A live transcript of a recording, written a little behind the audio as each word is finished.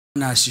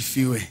Bwana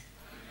asifiwe.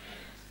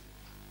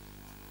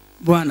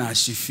 Bwana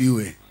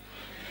asifiwe.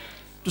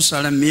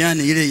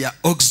 Tusalamiane ile ya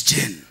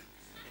oxygen.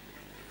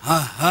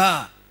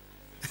 Ha.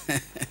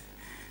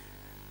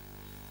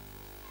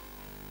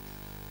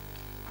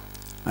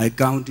 I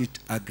count it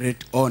a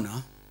great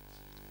honor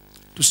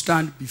to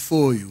stand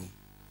before you,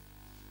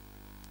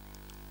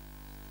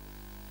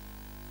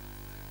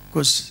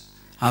 because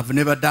I've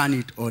never done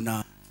it on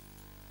a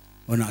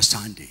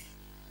Sunday.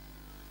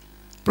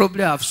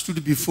 Probably I've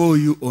stood before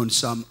you on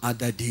some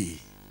other day,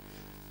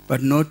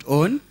 but not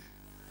on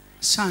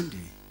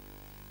Sunday.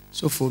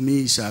 So for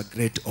me, it's a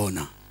great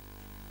honor.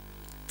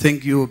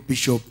 Thank you,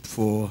 Bishop,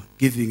 for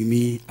giving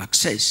me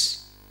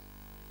access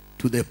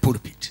to the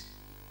pulpit.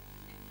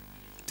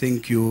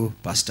 Thank you,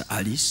 Pastor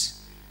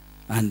Alice,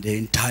 and the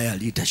entire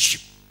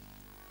leadership.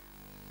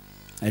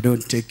 I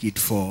don't take it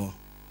for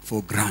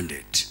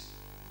granted.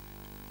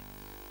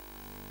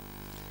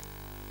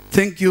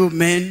 Thank you,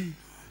 men.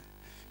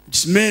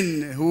 It's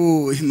men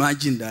who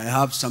imagined I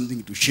have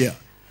something to share.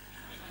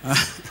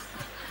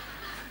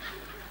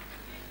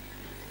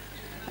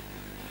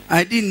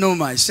 I didn't know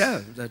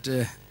myself that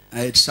I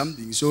had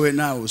something. So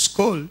when I was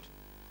called,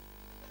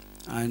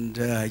 and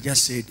I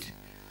just said,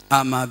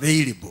 I'm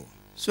available.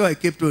 So I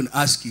kept on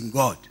asking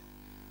God,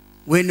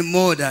 when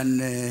more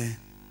than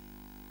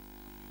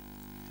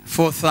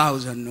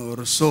 4,000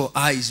 or so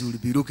eyes will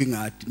be looking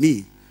at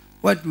me,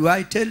 what do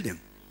I tell them?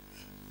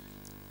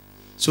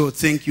 So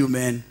thank you,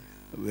 men,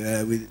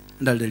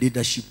 under the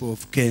leadership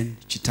of Ken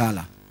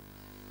Chitala.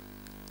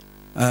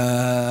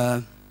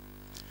 I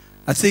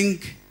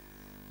think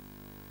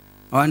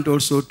I want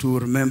also to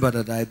remember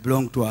that I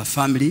belong to a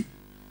family. I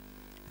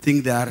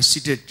think they are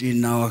seated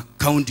in our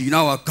county. You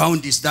know, our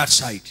county is that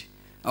side.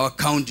 Our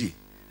county.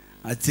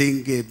 I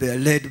think they're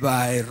led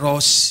by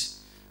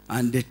Ross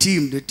and the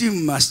team. The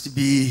team must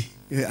be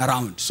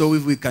around. So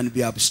if we can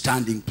be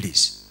upstanding,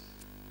 please,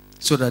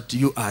 so that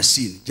you are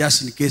seen,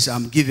 just in case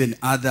I'm given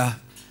other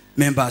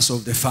members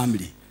of the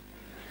family.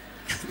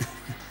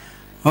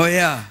 Oh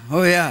yeah.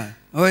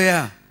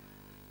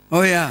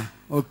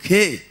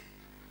 Okay.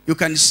 You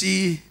can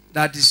see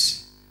that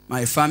is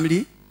my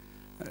family,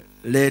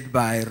 led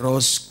by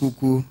Ross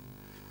Kuku,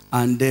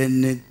 and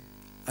then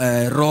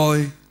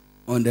Roy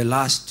on the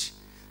last.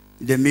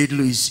 In the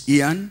middle is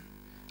Ian,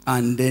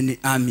 and then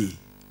Amy.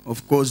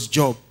 Of course,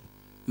 Job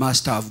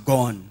must have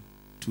gone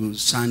to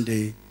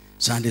Sunday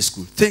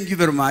school. Thank you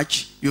very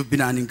much. You've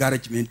been an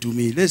encouragement to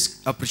me.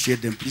 Let's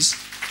appreciate them, please.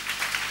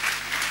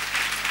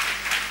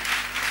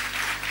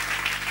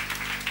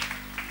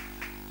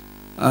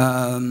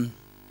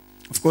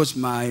 Of course,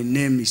 my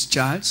name is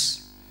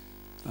Charles.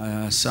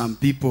 Some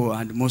people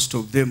and most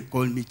of them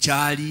call me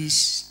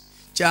Charles.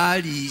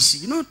 Charles,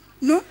 you know?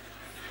 No?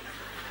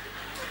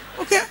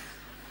 Okay.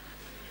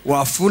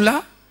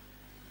 Wafula.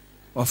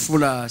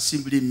 Wafula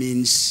simply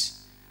means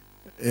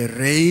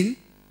rain.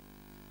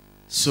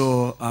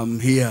 So I'm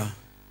here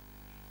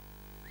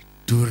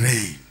to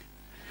reign.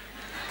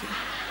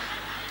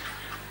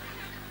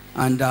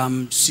 And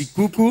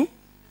Sikuku.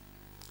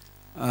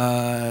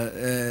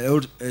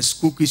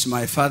 Sikuku is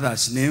my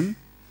father's name,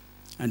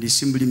 and it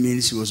simply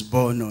means he was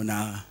born on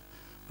a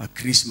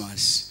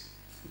Christmas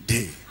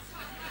day.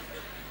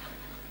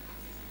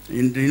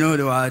 And you know,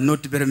 there were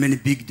not very many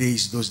big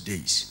days those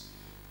days.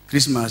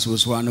 Christmas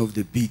was one of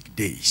the big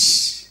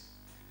days.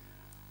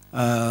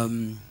 I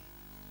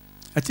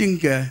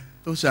think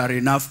those are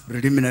enough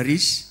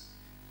preliminaries.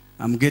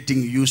 I'm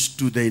getting used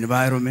to the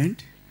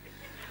environment.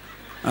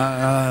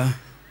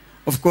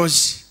 Of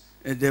course,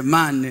 the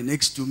man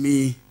next to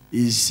me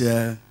is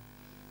a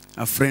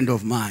friend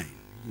of mine.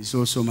 He's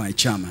also my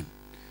chairman.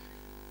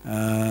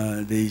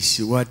 This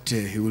is what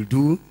he will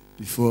do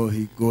before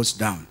he goes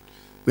down.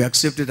 We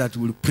accepted that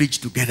we'll preach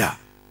together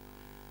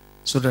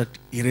so that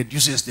he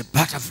reduces the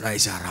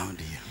butterflies around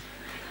here.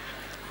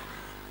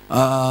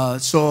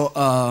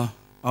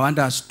 I want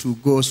us to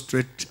go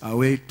straight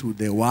away to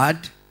the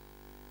word,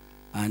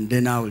 and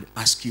then I will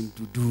ask him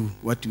to do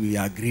what we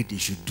agreed he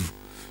should do.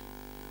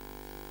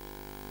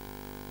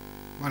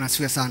 Bwana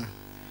asifiwe sana.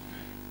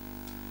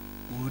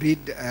 We'll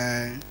read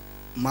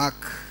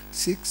Mark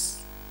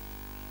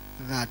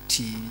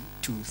 6:30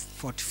 to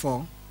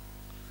 44.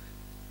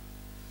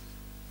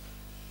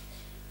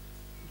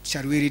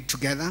 Shall we read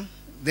together?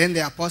 Then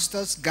the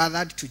apostles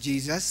gathered to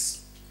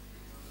Jesus.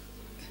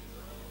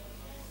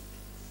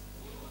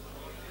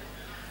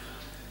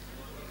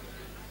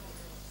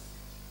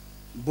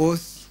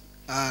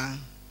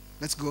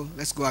 Let's go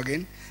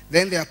again.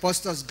 Then the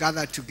apostles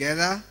gathered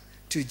together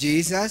to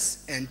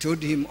Jesus and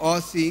told him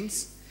all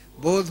things,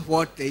 both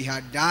what they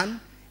had done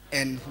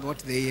and what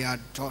they had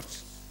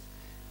taught.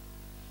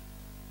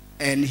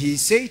 And he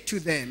said to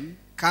them,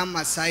 come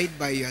aside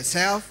by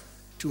yourself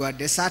to a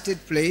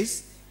deserted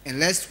place, and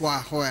let's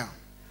walk well.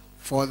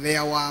 For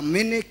there were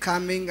many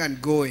coming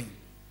and going,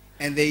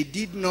 and they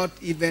did not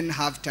even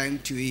have time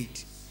to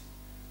eat.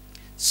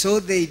 So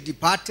they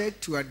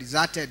departed to a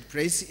deserted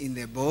place in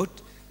the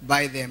boat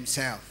by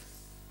themselves.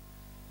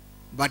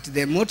 But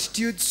the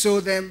multitude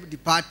saw them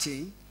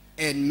departing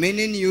and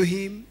many knew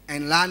him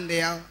and landed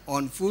there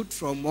on foot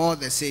from all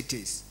the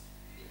cities.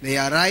 They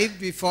arrived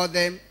before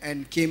them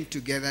and came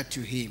together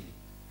to him.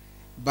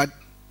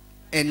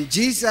 And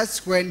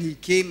Jesus, when he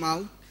came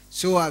out,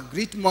 saw a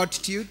great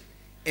multitude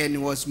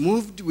and was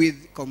moved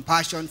with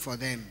compassion for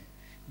them,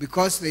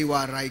 because they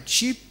were like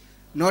sheep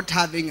not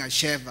having a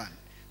shepherd.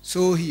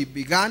 So he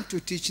began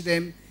to teach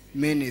them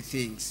many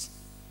things.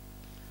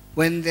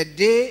 When the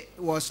day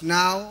was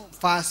now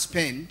fast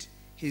spent,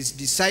 his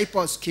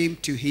disciples came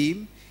to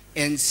him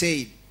and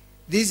said,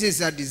 "This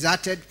is a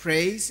deserted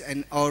place,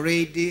 and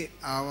already the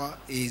hour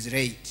is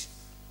late.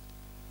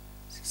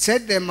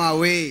 Set them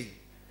away,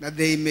 that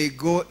they may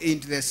go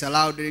into the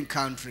surrounding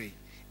country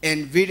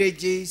and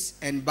villages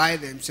and buy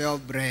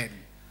themselves bread,"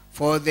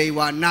 for they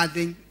were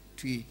nothing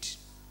to eat.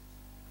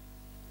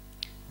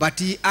 But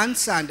he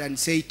answered and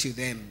said to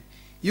them,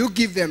 "You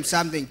give them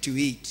something to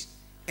eat."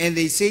 And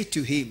they said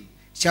to him,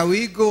 "Shall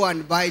we go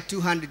and buy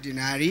 200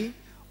 denarii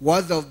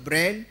worth of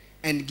bread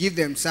and give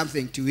them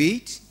something to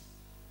eat?"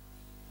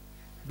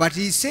 But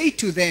he said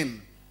to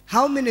them,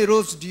 "How many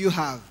loaves do you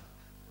have?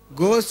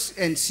 Go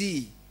and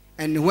see."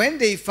 And when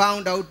they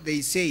found out,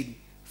 they said,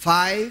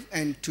 5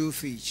 and 2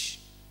 fish.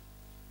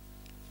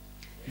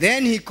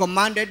 Then he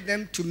commanded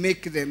them to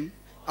make them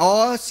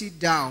all sit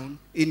down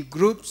in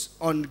groups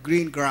on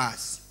green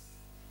grass.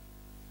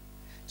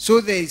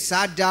 So they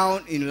sat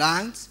down in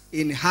lines,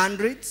 in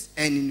hundreds,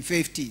 and in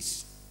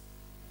 50s.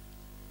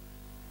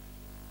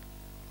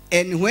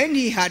 And when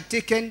he had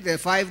taken the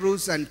 5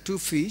 loaves and 2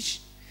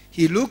 fish,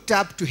 he looked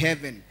up to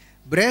heaven,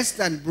 blessed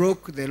and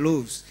broke the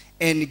loaves,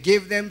 and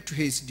gave them to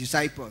his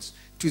disciples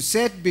to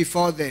set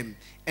before them.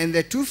 And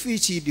the 2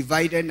 fish he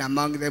divided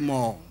among them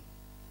all.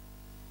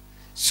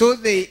 So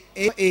they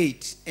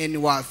ate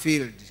and were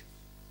filled.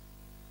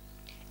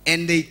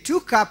 And they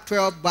took up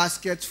 12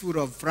 baskets full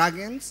of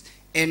fragments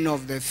and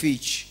of the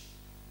fish.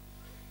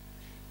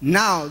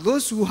 Now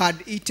those who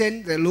had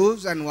eaten the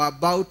loaves and were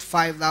about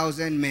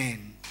 5,000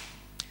 men.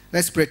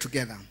 Let's pray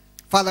together.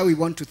 Father, we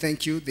want to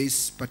thank you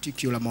this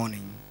particular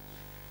morning.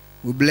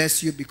 We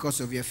bless you because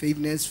of your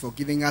faithfulness, for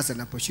giving us an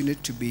opportunity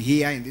to be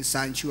here in this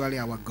sanctuary,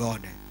 our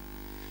God.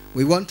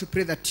 We want to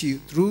pray that you,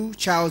 through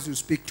Charles, will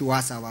speak to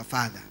us, our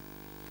Father.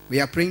 We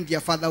are praying, dear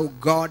Father, oh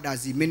God,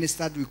 as he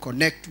ministered, we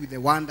connect with the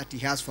one that he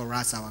has for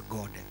us, our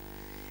God.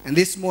 And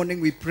this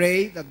morning we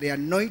pray that the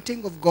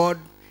anointing of God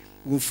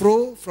will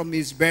flow from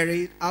his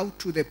belly out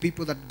to the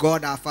people that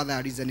God, our Father,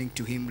 are listening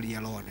to him,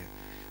 dear Lord.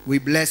 We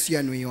bless you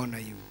and we honor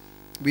you.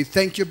 We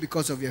thank you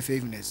because of your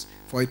faithfulness.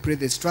 For I pray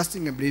this,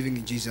 trusting and believing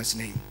in Jesus'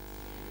 name.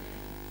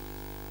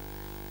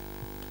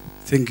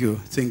 Thank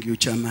you,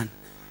 Chairman.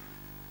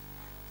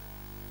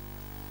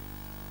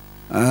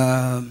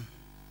 I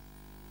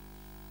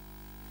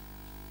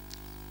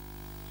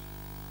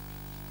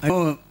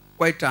know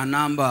quite a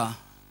number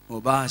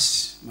of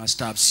us must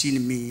have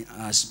seen me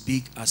as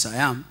big as I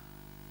am,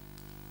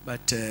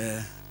 but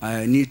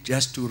I need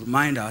just to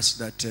remind us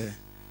that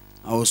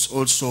I was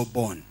also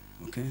born,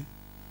 okay?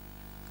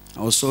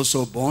 I was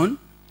also born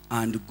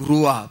and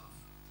grew up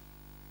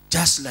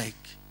just like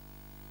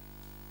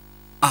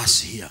us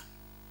here.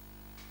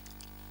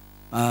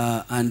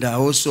 And I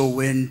also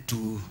went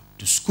to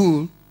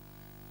school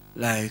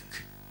like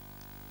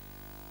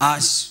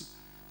us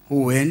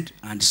who went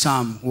and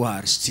some who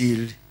are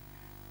still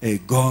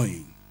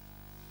going.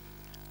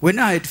 When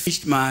I had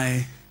finished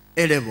my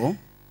A-level,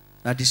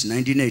 that is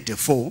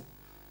 1984,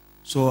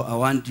 so I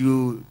want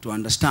you to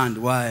understand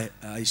why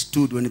I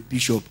stood when the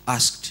bishop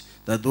asked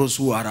that those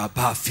who are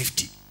above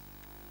 50.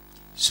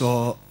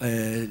 So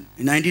in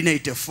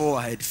 1984,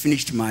 I had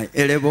finished my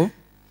A-level,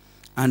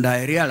 and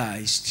I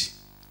realized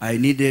I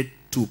needed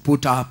to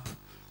put up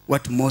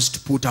what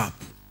most put up,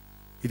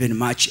 even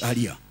much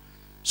earlier.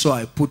 So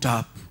I put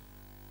up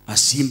a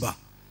Simba,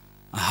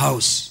 a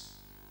house,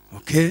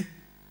 okay,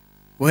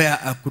 where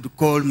I could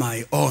call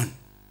my own.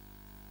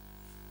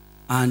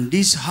 And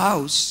this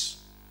house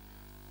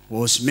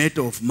was made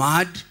of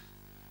mud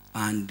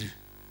and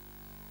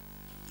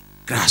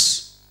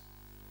grass.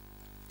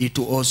 It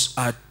was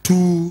a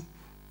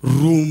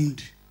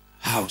 2-roomed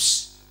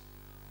house.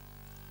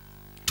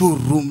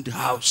 2-roomed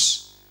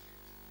house.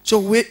 So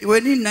when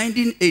in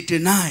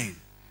 1989,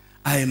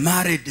 I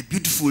married the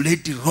beautiful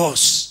lady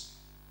Rose,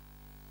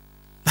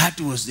 that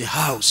was the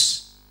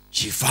house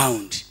she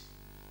found.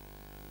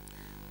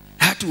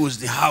 That was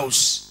the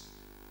house.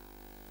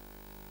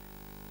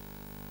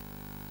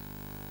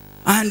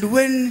 And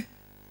when,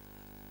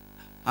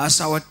 as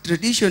our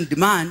tradition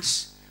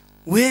demands,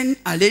 when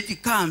a lady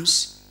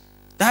comes,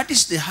 that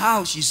is the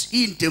house she's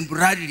in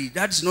temporarily.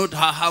 That's not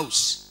her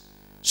house.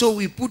 So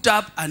we put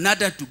up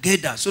another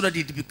together so that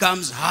it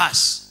becomes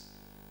hers.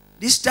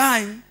 This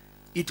time,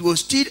 it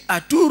was still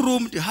a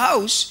 2-roomed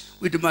house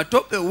with a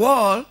matope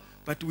wall,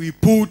 but we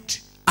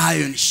put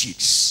iron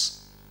sheets.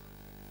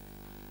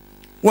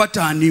 What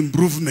an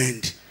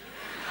improvement.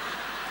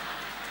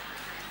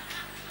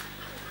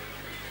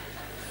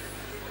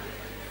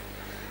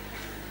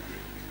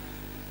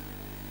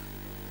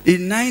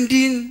 In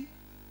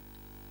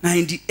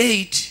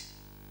 1998,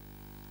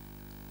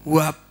 we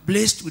were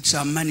blessed with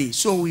some money.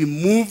 So we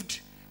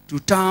moved to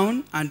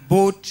town and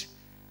bought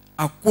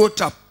a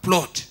quarter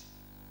plot.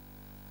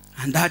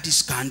 And that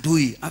is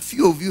Kandui. A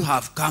few of you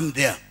have come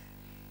there.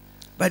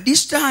 But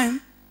this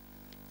time,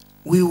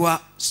 we were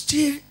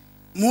still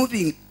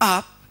moving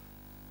up.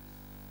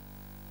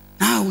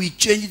 Now we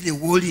changed the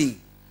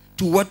walling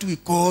to what we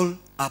call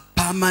a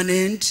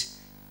permanent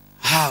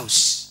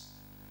house.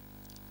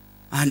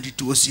 And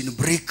it was in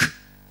brick.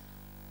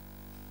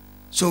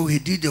 So we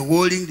did the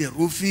walling, the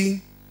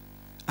roofing,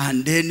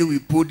 and then we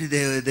put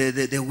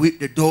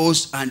the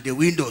doors and the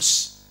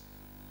windows.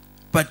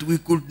 But we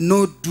could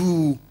not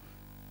do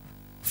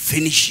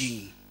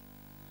finishing.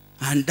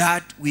 And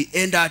that we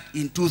ended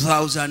in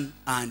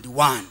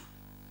 2001.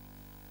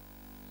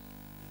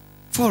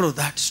 Follow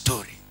that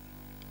story.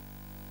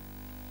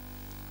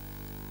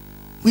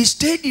 We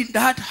stayed in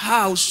that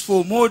house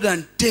for more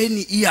than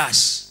 10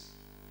 years.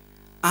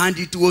 And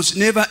it was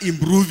never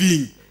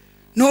improving.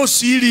 No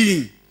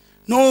ceiling,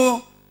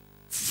 no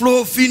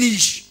floor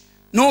finish,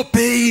 no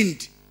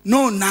paint,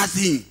 no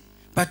nothing.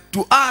 But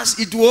to us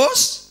it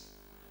was.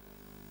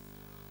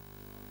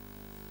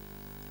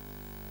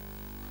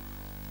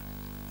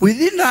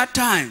 Within that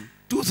time,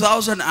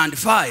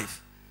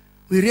 2005,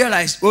 we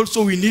realized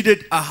also we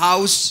needed a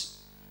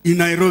house in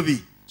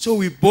Nairobi. So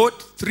we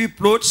bought 3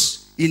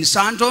 plots in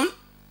Santon.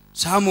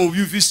 Some of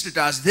you visited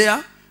us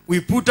there. We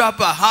put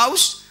up a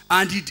house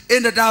and it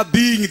ended up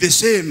being the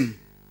same.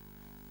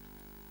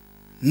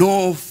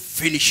 No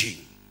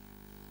finishing.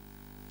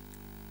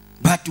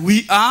 But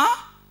we are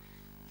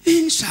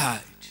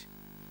inside.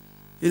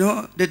 You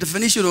know, the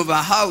definition of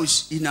a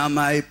house in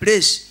my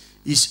place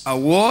is a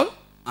wall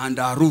and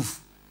a roof.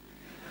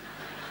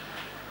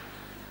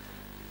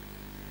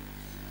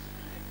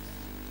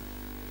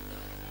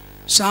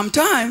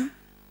 Sometime,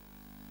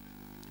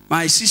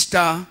 my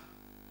sister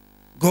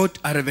got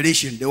a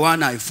revelation, the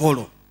one I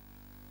follow.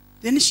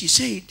 Then she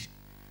said,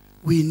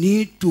 we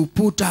need to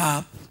put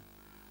up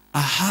a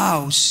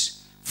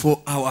house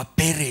for our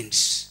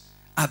parents,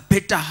 a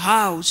better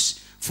house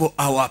for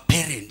our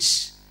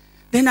parents.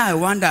 Then I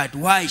wondered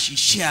why she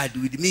shared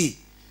with me.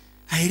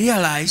 I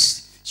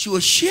realized she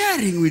was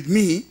sharing with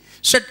me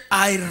so that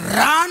I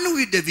ran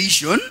with the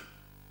vision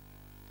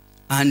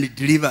and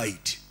deliver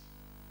it.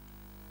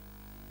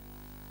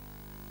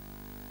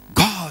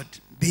 God,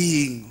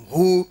 being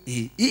who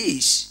he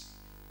is,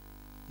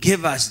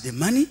 gave us the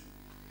money,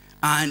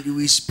 and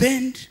we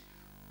spent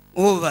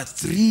over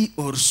 3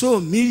 or so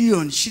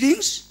million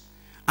shillings,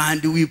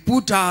 and we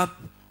put up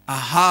a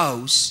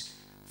house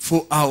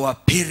for our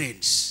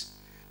parents.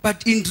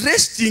 But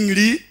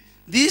interestingly,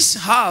 this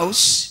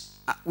house,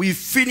 we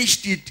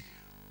finished it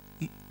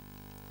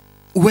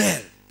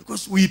well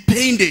because we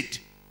painted.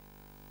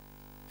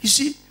 You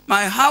see,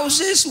 my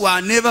houses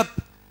were never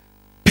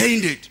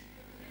painted.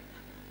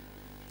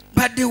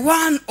 But the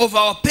one of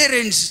our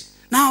parents,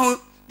 now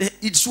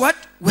it's what?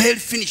 Well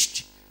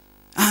finished.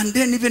 And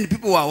then even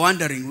people were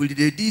wondering, will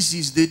this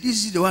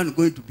is the one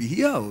going to be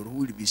here, or who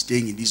will be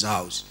staying in this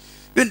house?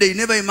 When they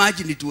never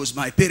imagined it was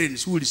my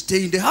parents who will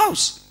stay in the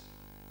house.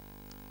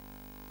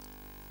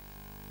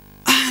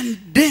 And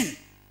then,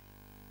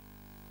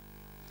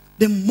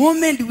 the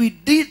moment we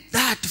did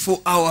that for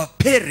our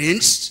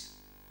parents,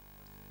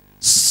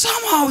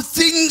 somehow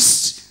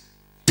things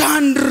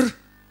turned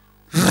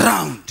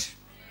round.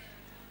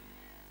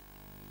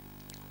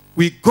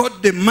 We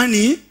got the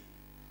money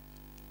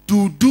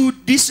to do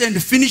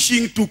decent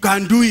finishing to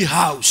Kandui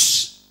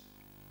house.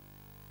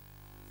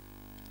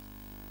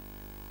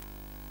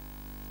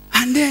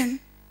 And then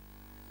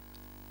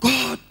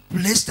God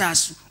blessed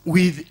us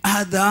with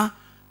other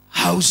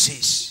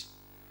houses.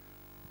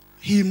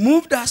 He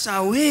moved us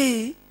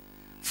away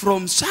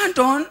from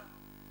Santon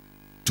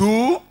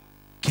to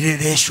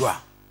Kirireshwa.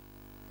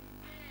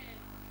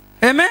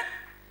 Amen?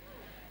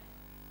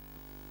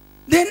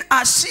 Then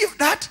as if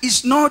that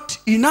is not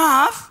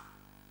enough,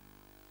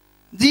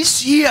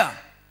 this year,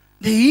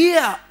 the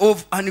year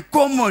of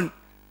uncommon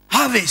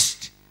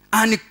harvest,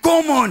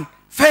 uncommon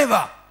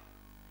favor,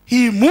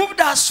 he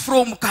moved us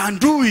from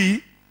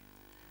Kandui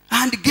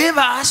and gave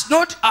us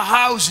not a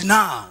house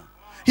now.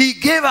 He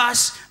gave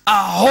us a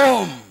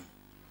home.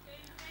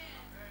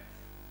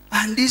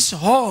 And this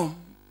home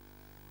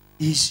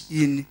is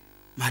in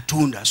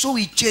Matunda. So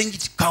we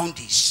changed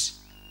counties.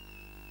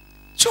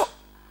 So,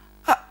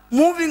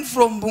 moving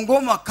from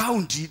Bungoma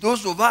County,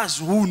 those of us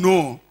who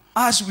know,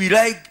 as we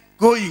like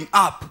going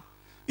up,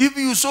 if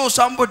you saw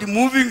somebody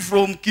moving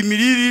from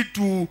Kimiriri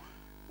to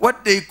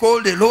what they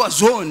call the lower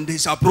zone,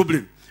 there's a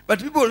problem. But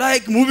people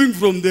like moving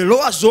from the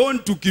lower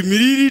zone to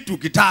Kimiriri to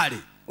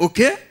Kitale.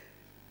 Okay?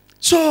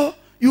 So,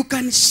 you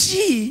can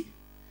see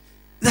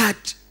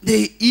that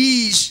there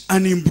is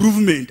an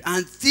improvement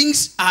and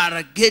things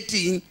are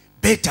getting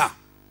better.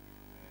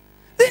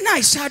 Then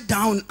I sat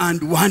down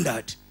and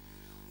wondered,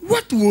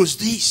 what was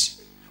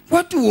this?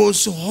 What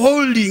was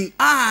holding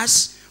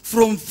us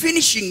from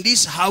finishing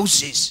these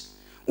houses?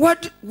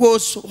 What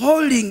was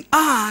holding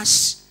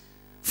us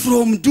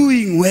from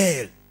doing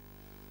well?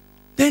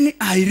 Then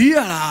I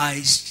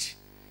realized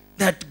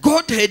that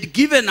God had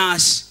given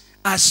us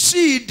a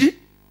seed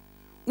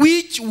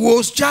which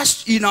was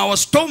just in our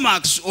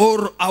stomachs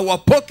or our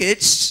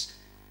pockets,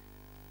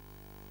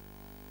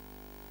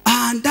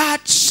 and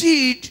that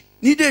seed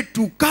needed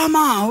to come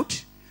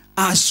out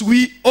as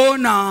we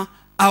honor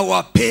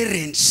our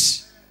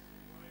parents.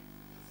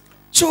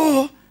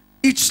 So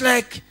it's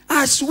like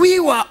as we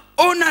were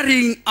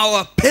honoring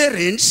our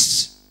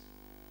parents,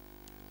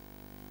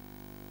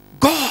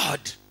 God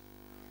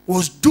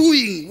was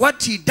doing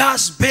what he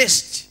does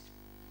best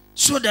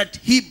so that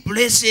he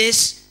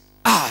blesses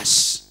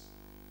us.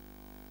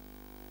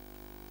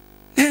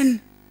 And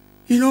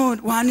you know,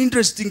 one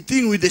interesting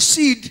thing with the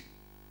seed,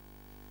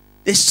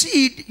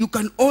 you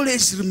can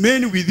always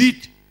remain with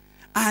it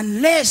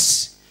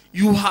unless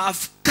you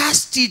have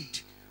cast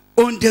it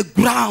on the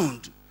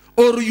ground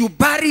or you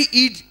bury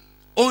it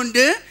in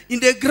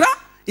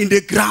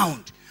the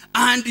ground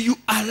and you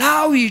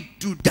allow it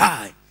to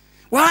die.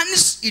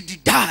 Once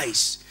it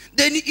dies,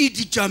 then it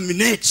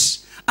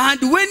germinates. And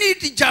when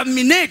it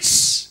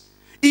germinates,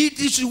 it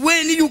is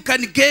when you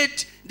can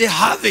get the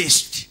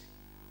harvest.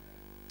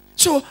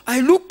 So I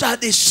looked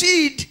at the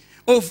seed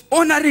of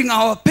honoring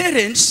our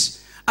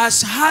parents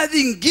as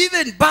having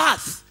given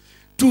birth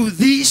to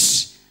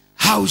these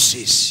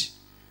houses.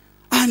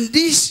 And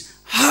these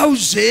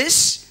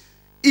houses,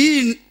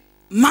 in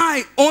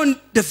my own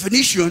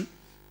definition,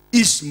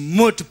 is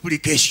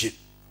multiplication.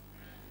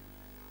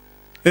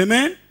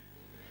 Amen?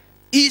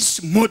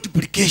 Is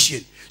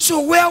multiplication.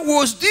 So where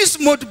was this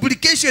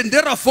multiplication?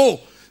 Therefore,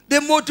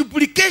 the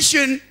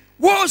multiplication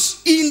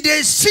was in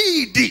the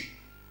seed.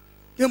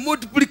 The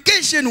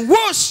multiplication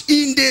was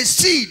in the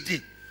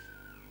seed.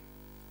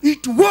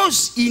 It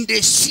was in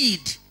the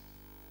seed.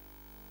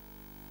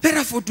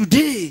 Therefore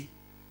today,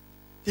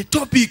 the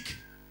topic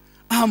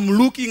I'm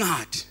looking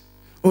at,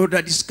 or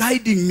that is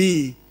guiding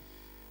me,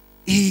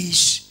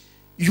 is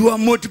your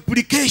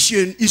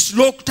multiplication is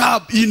locked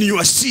up in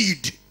your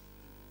seed.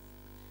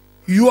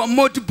 Your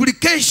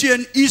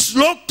multiplication is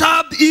locked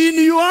up in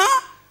your...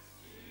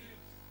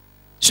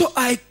 So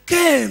I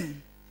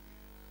came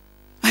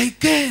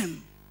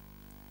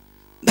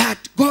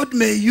that God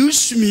may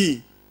use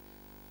me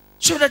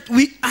so that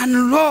we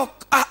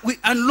unlock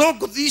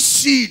this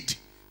seed.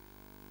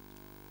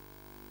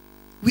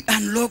 We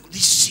unlock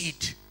this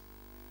seed.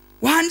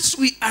 Once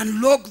we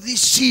unlock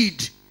this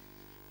seed,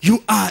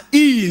 you are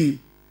in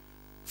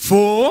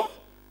for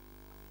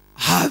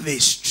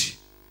harvest.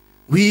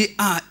 We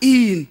are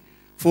in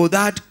for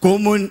that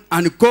common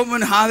and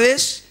common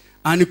harvest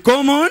and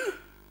common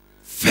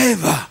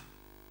favor.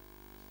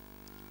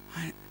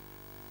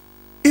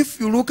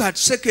 If you look at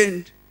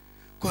 2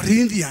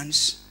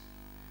 Corinthians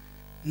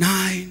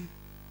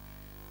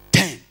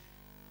 9:10,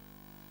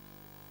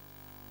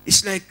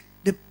 it's like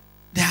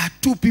there are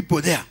two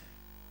people there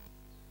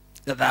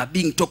that are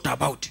being talked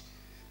about.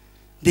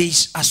 There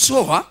is a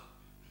sower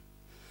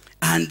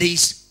and there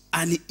is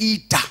an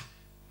eater.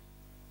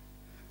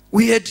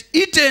 We had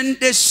eaten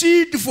the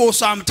seed for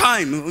some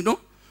time, you know,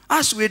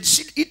 as we had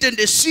eaten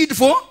the seed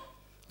for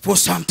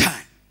some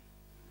time.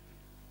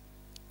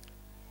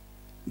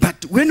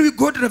 But when we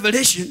got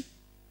revelation,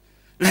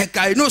 like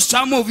I know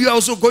some of you are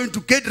also going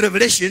to get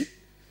revelation,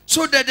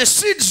 so that the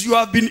seeds you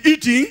have been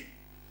eating,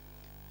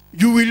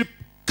 you will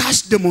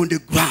cast them on the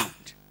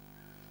ground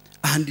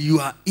and you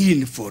are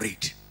in for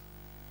it.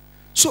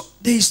 So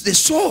there is the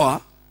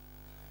sower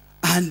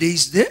and there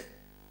is the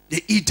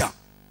eater.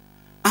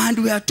 And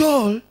we are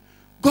told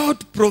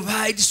God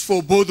provides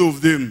for both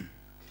of them.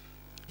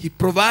 He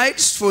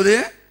provides for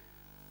the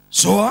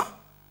sower,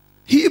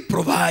 he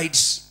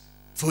provides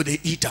for the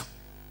eater.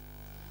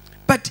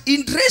 But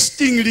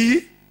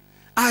interestingly,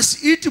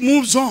 as it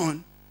moves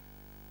on,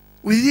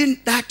 within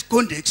that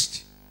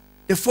context,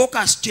 the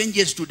focus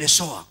changes to the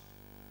sower.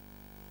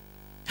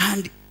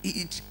 And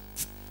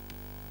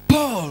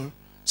Paul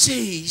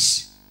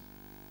says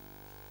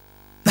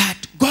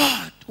that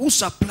God who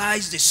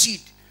supplies the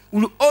seed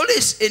will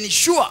always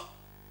ensure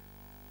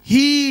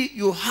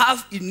you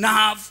have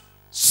enough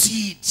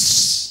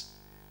seeds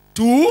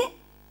to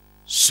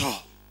sow.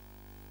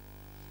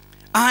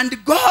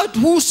 And God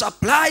who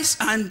supplies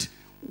and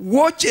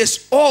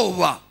watches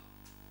over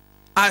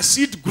as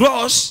it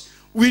grows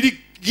will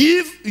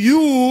give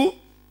you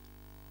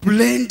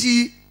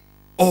plenty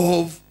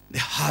of the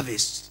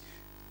harvest.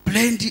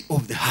 Plenty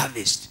of the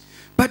harvest.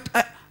 But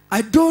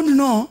I don't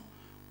know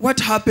what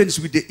happens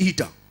with the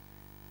eater.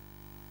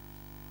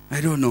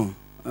 I don't know.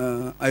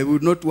 I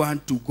would not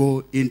want to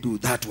go into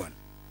that one.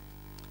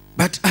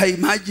 But I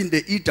imagine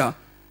the eater,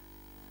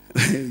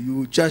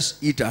 you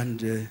just eat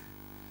and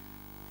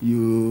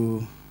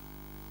you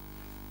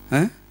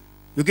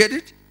get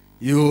it?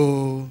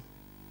 Yeah.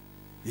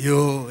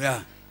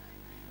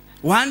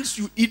 Once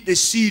you eat the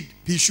seed,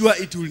 be sure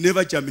it will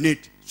never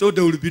germinate. So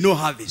there will be no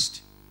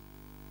harvest.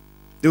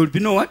 There will be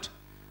no what?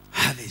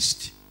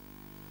 Harvest.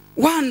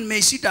 One may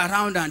sit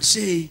around and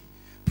say,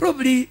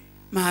 probably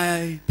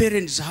my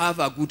parents have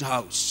a good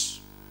house.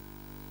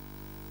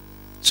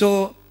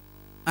 So,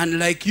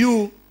 unlike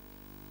you,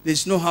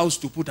 there's no house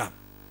to put up.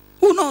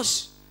 Who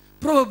knows?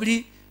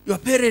 Probably your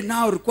parent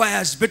now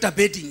requires better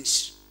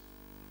beddings.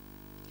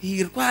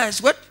 He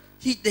requires what?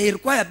 They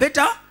require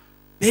better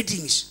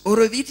beddings.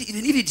 Or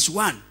even if it's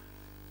one.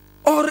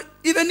 Or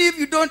even if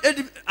you don't,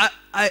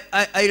 I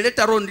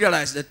later on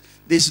realized that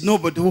there's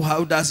nobody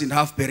who doesn't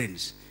have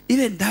parents.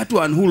 Even that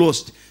one who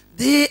lost.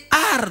 They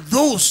are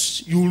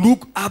those you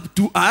look up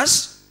to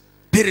as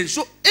parents.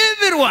 So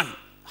everyone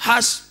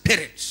has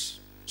parents.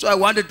 So I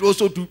wanted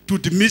also to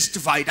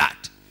demystify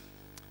that.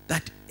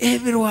 That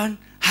everyone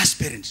has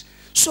parents.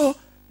 So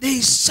there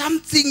is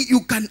something you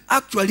can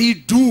actually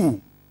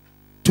do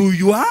to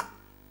your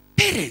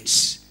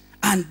parents.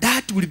 And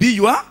that will be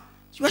your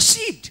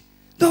seed.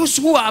 Those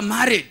who are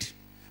married,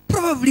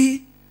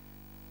 probably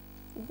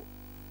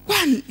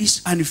one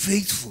is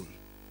unfaithful.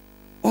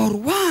 Or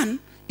one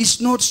is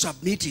not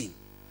submitting.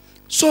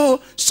 So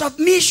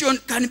submission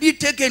can be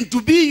taken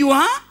to be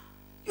your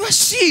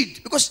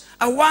seed. Because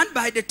I want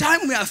by the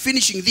time we are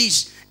finishing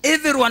this,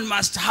 everyone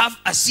must have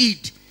a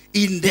seed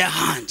in their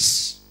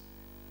hands.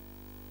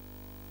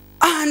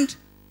 And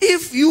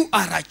if you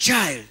are a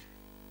child,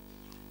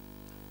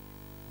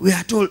 we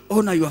are told,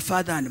 honor your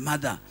father and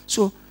mother.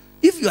 So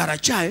if you are a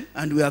child,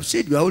 and we have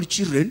said we are all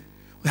children,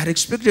 we are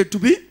expected to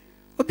be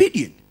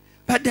obedient.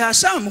 But there are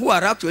some who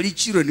are actually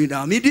children in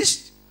our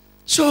midst.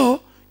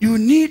 So you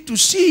need to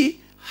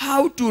see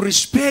how to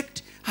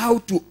respect, how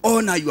to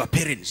honor your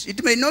parents.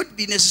 It may not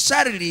be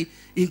necessarily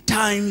in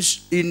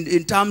terms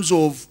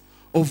of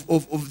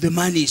the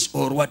monies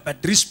or what, but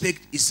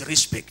respect is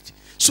respect.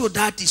 So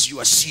that is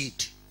your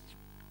seed.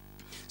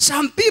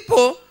 Some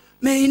people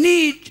may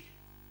need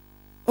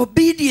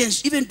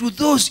obedience even to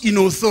those in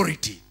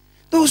authority.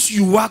 Those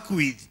you work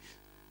with,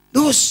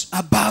 those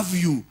above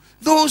you,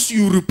 those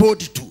you report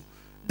to.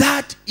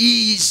 That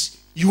is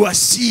your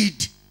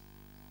seed.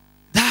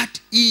 That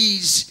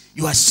is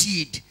your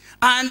seed.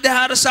 And there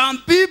are some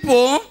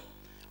people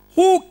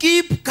who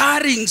keep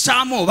carrying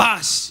some of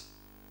us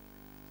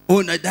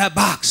on their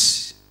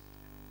backs.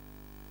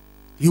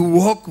 You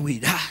walk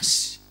with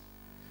us.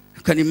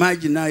 You can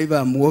imagine now if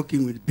I'm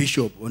walking with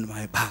Bishop on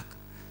my back.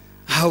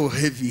 How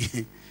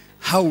heavy,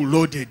 how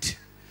loaded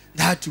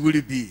that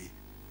will be.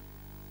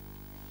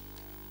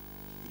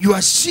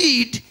 Your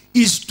seed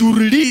is to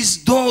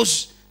release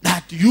those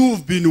that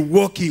you've been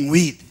working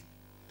with.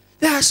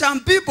 There are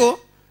some people,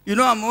 you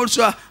know, I'm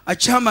also a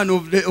chairman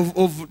of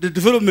the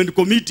development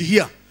committee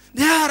here.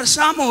 There are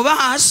some of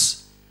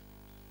us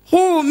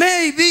who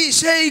may be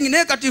saying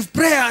negative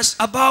prayers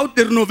about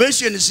the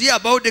renovations here,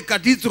 about the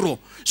cathedral.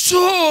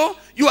 So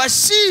your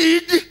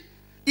seed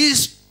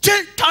is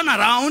turn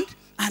around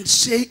and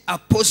say a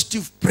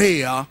positive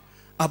prayer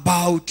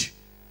about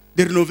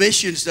the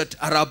renovations that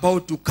are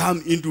about to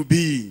come into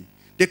being.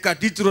 The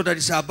cathedral that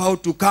is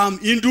about to come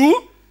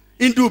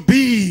into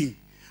being.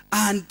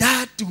 And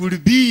that will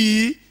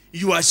be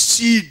your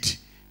seed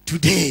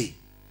today.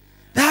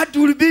 That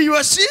will be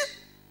your seed.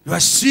 Your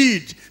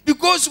seed.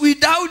 Because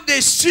without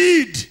the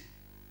seed,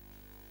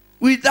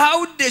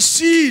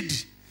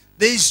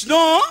 there is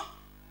no.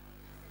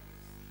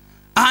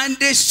 And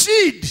the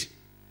seed,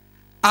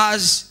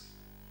 as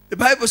the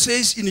Bible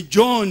says in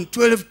John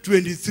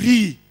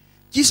 12:23,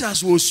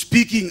 Jesus was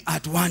speaking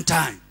at one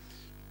time.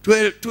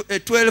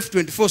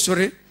 12:24,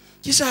 sorry.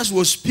 Jesus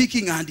was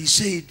speaking and he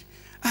said,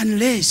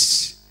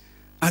 unless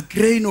a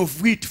grain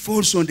of wheat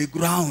falls on the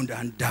ground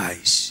and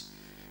dies,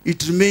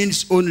 it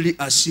remains only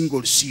a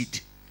single seed.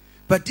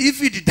 But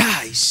if it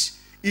dies,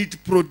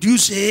 it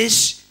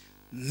produces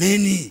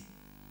many.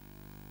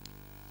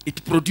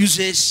 It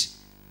produces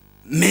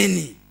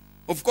many.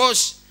 Of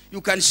course,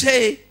 you can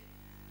say,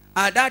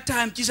 at that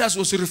time Jesus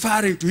was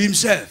referring to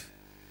himself.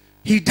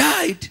 He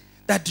died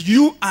that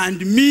you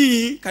and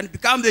me can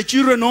become the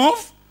children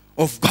of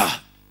God.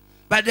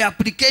 But the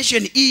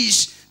application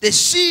is the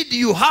seed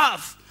you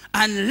have,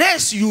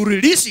 unless you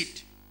release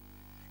it,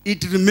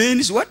 it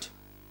remains what?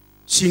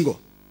 Single.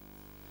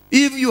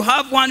 If you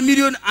have 1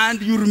 million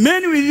and you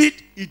remain with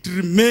it, it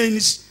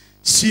remains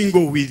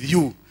single with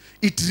you.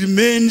 It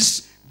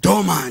remains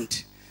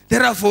dormant.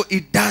 Therefore,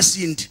 it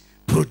doesn't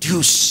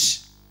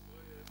produce.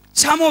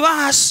 Some of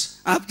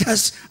us,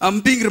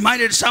 I'm being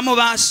reminded, some of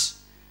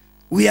us,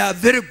 we are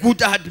very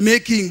good at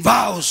making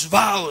vows.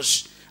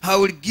 I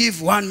will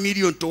give 1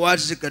 million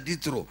towards the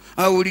cathedral.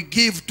 I will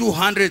give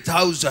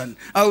 200,000.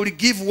 I will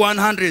give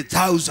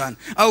 100,000.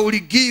 I will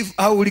give.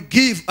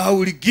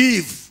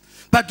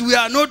 But we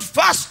are not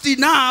fast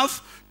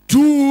enough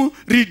to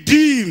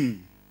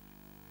redeem.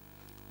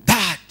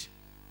 That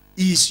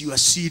is your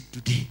seed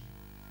today.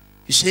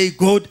 You say,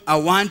 God, I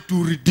want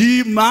to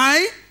redeem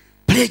my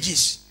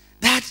pledges.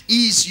 That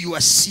is your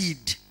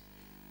seed.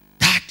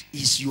 That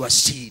is your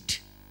seed.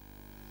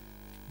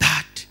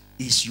 That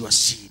is your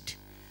seed.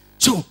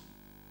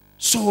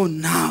 So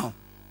now,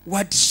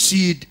 what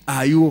seed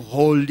are you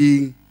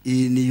holding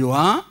in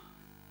your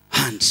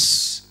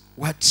hands?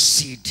 What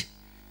seed?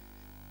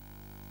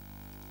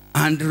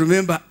 And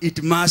remember,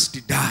 it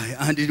must die,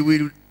 and it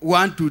will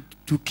want to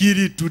kill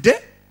it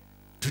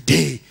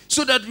today,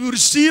 so that you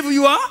receive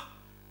your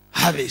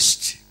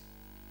harvest.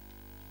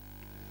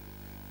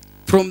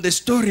 From the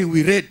story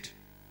we read,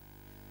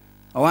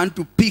 I want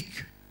to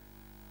pick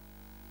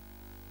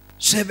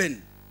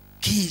 7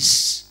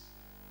 keys.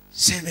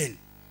 7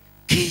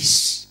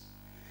 keys.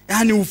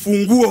 Yani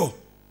ufunguo.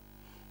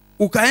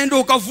 Ukaenda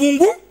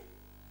ukafungu.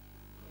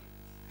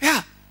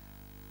 Yeah.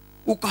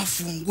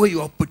 Ukafungue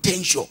your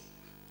potential.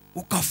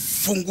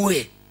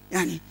 Ukafungue.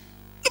 Yani.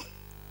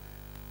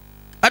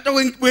 Hata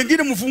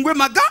wengine mfungue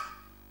maga.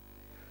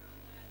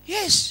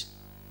 Yes.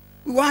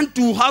 We want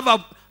to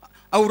have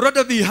I would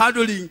rather be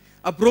handling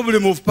a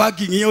problem of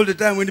parking here all the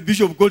time when the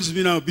bishop calls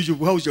me now, Bishop,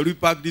 how shall we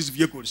park these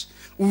vehicles?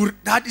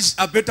 That is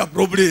a better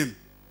problem.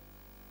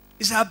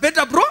 It's a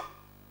better problem.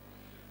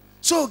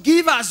 So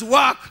give us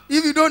work.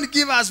 If you don't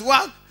give us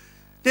work,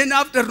 then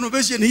after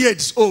renovation here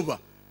it's over.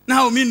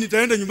 Now mimi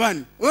nitaenda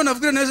nyumbani. Wewe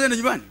unafikiri naweza enda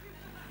nyumbani?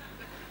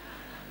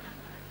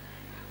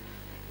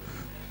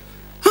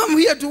 I'm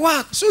here to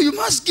work. So you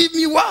must give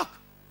me work.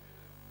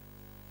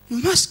 You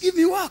must give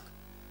me work.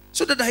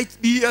 So that I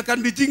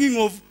can be thinking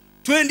of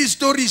 20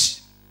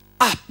 stories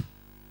up.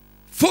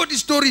 40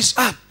 stories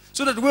up.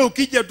 So that wewe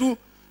ukija tu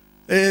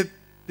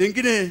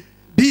pengine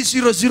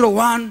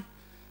B001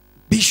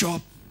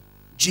 Bishop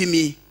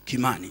Jimmy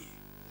Kimani.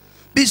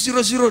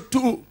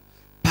 B002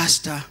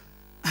 Pastor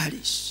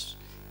Alice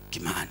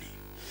Kimani.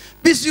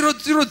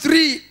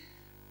 B003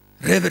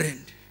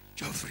 Reverend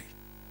Geoffrey.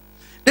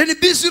 Then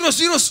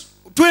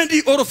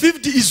B0020 or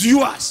 50 is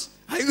yours.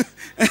 Are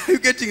you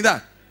getting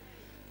that?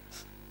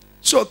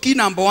 So key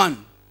number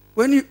 1.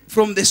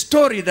 From the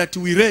story that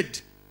we read,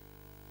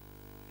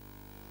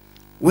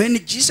 when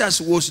Jesus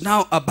was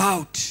now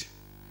about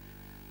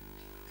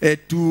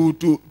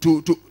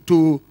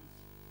to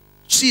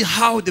see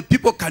how the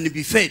people can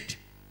be fed,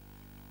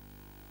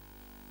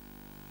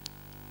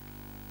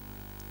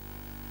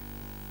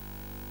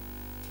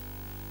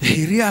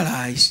 they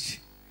realized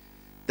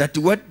that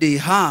what they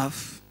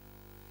have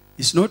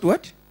is not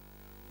what?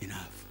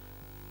 Enough.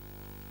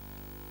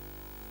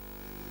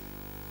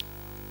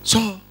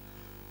 So,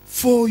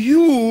 for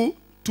you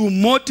to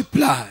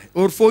multiply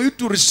or for you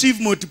to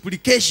receive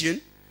multiplication,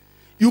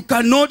 you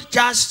cannot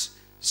just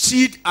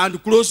sit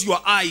and close your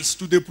eyes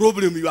to the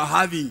problem you are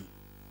having.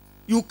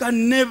 You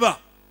can never.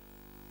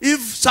 If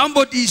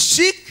somebody is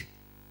sick,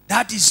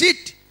 that is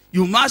it.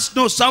 You must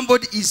know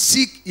somebody is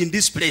sick in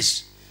this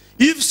place.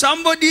 If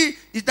somebody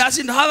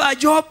doesn't have a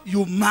job,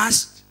 you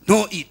must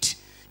know it.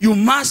 You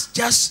must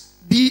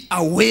just be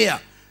aware.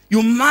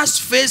 You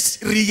must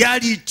face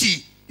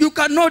reality. You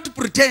cannot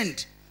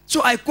pretend.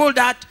 So I call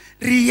that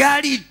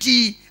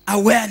reality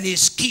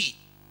awareness key.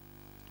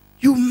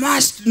 You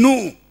must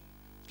know.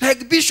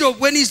 Like Bishop,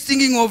 when he's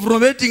thinking of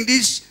renovating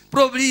this,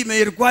 probably he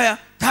may require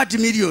 30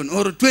 million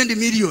or 20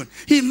 million.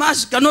 He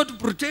cannot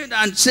pretend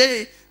and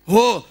say,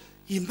 oh,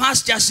 he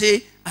must just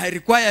say, I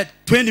require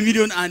 20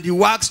 million, and he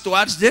works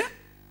towards the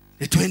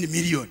 20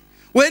 million.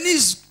 When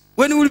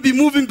we'll be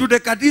moving to the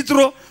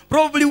cathedral,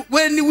 probably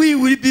when we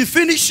will be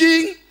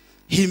finishing,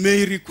 he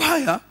may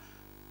require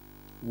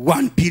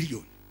 1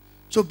 billion.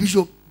 So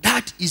Bishop,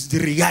 that is the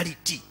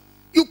reality.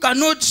 You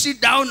cannot sit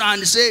down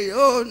and say,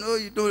 oh, no,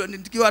 you don't.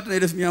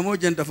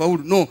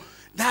 No,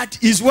 that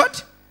is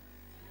what?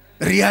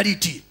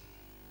 Reality.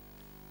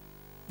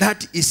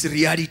 That is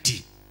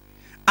reality.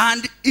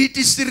 And it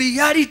is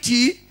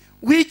reality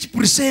which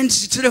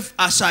presents itself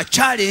as a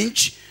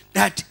challenge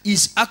that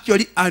is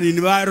actually an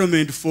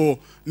environment for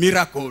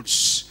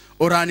miracles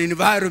or an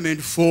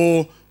environment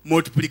for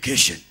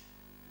multiplication.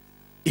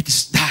 It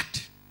is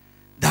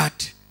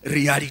that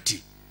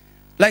reality.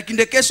 Like in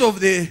the case of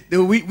the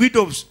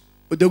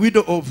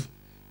widow of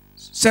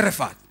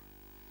Seraphat.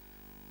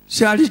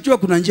 Si alijua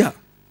kuna njaa.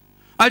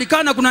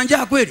 Alikana kuna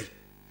njaa kweli.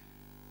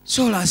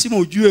 So lazima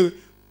ujue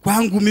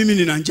kwangu mimi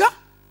nina njaa.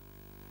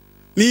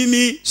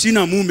 Mimi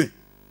sina mume.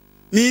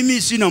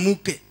 Mimi sina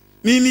mke.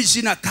 Mimi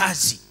sina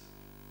kazi.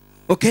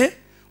 Okay?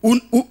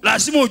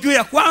 Lazima ujue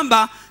ya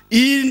kwamba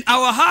in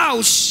our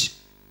house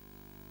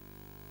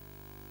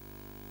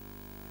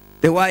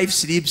the wife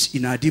sleeps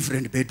in a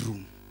different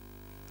bedroom.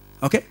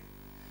 Okay?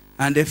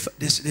 And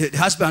the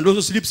husband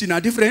also sleeps in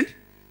a different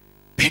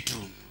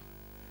bedroom.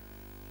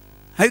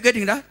 Are you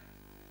getting that?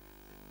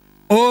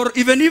 Or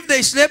even if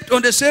they slept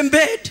on the same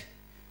bed,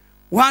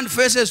 one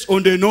faces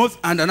on the north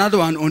and another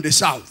one on the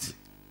south.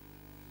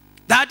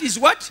 That is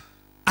what?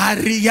 A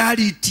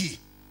reality.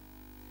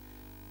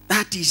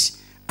 That is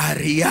a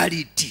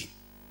reality.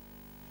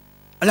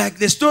 Like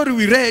the story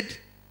we read,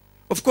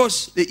 of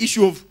course, the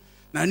issue of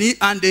Nani,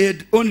 and they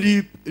had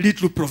only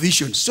little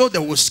provisions. So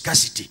there was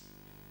scarcity.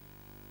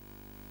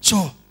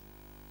 So,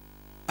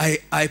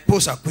 I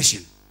pose a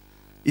question.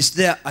 Is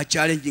there a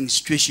challenging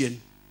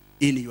situation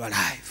in your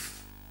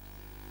life?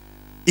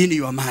 In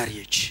your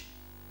marriage?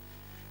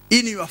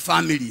 In your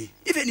family?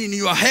 Even in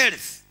your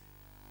health?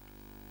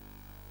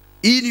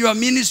 In your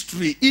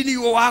ministry? In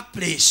your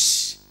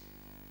workplace?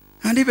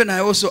 And even I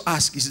also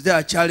ask, is there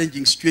a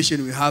challenging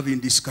situation we have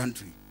in this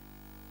country?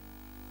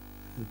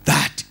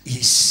 That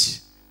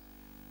is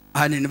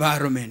an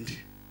environment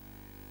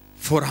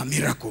for a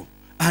miracle.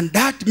 And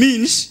that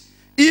means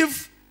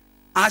if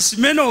as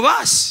many of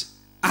us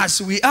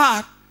as we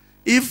are,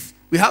 if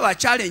we have a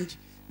challenge,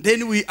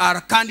 then we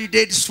are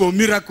candidates for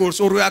miracles,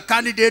 or we are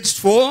candidates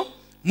for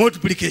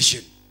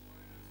multiplication.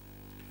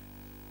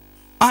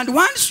 And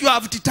once you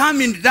have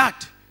determined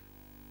that,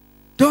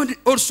 don't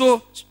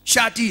also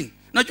shut in.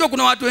 Najua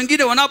kuna watu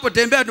wengine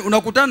wanapotembea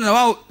unakutana na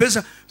wao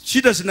pesa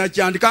shida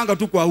zinajiandikanga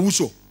tu kwa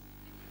uso.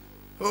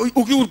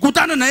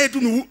 Ukikutana na yeye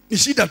tu ni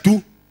shida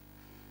tu.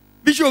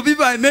 Bishop, if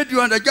I met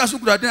you and I just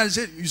looked at you and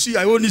said, you see,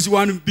 I own this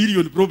 1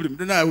 billion problem,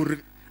 then I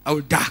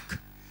will duck.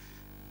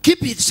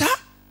 Keep it, sir,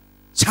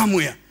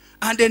 somewhere.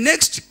 And the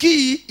next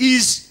key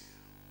is,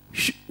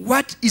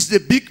 what is the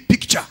big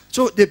picture?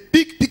 So the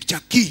big picture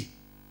key.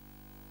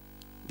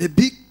 The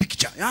big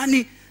picture.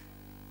 Yani,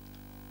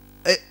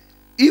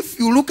 if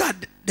you look at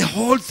the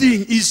whole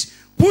thing, is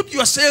put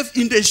yourself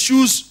in the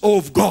shoes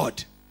of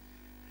God.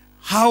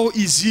 How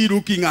is he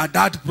looking at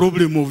that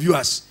problem of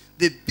yours?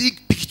 The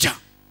big picture.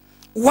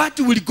 What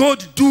will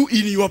God do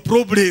in your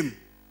problem?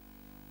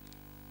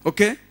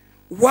 Okay?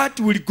 What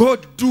will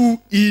God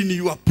do in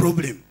your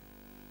problem?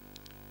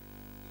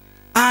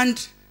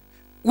 And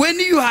when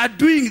you are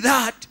doing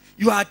that,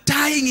 you are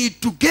tying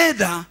it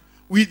together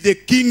with the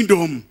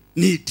kingdom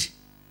need.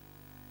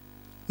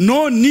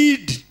 No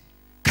need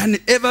can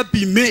ever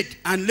be made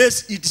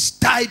unless it's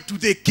tied to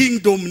the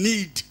kingdom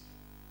need.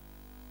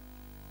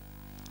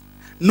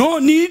 No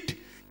need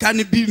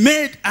can be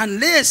made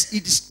unless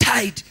it's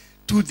tied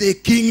to the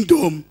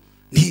kingdom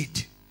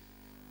need.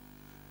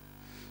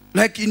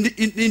 Like in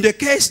the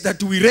case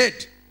that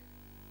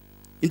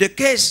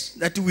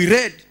we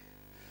read,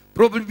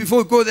 probably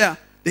before we go there,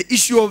 the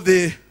issue of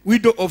the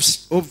widow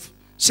of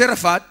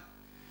Zarephath,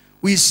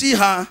 we see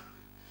her,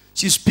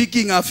 she's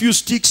picking a few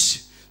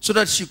sticks so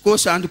that she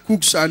goes and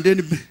cooks and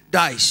then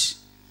dies.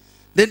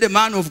 Then the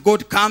man of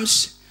God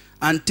comes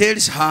and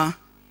tells her,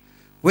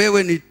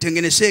 wewe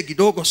nitengenezee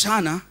kidogo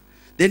sana,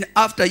 then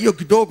after hiyo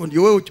kidogo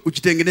ndio wewe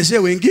uchitengenezee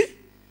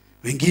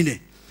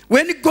wengine.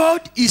 When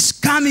God is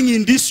coming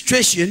in this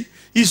situation,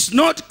 he's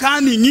not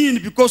coming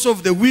in because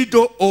of the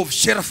widow of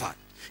Zarephath.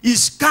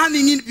 He's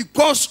coming in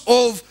because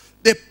of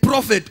the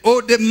prophet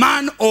or the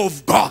man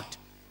of God.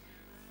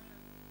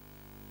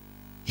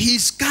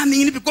 He's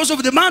coming in because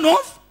of the man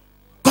of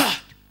God,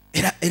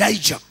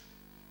 Elijah.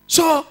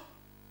 So,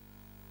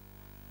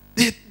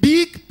 the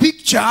big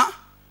picture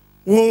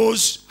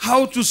was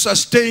how to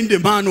sustain the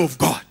man of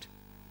God.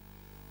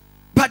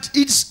 But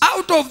it's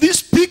out of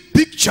this big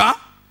picture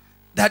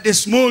that the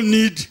small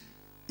need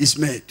is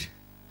made.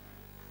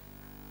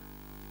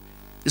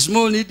 The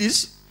small need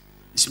is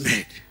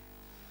made.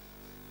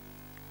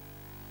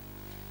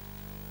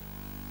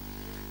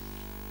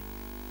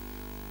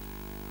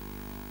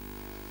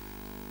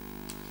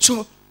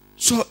 So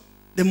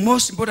the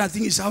most important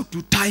thing is how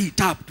to tie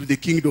it up to the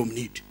kingdom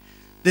need.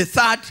 The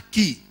third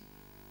key,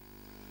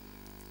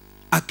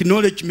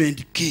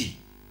 acknowledgement key.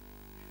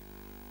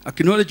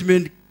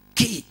 Acknowledgement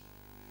key.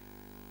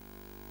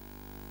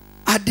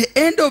 At the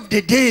end of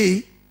the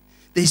day,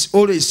 there is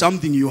always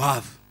something you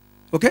have.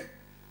 Okay?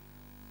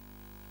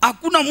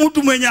 Hakuna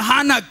mtu mwenye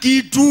hana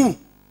kitu.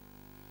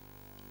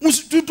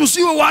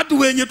 Tusiwe watu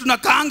wenye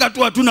tunakaanga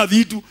tu hatuna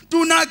vitu.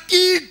 Tuna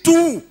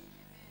kitu.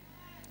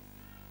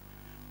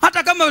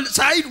 Hata kama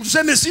sahi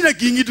tuseme sina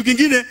kitu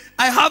kingine,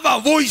 I have a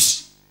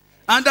voice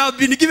and I've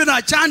been given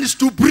a chance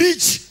to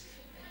preach.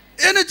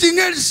 Anything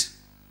else,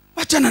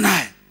 wachana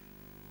naye.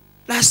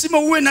 Lazima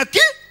uwe na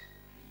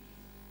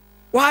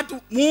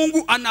watu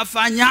Mungu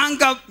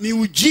anafanyanga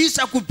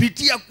miujiza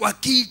kupitia kwa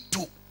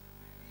kitu.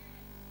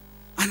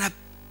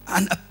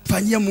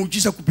 Anafanyia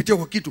muujiza kupitia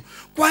kwa kitu.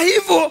 Kwa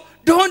hivyo,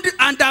 don't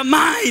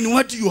undermine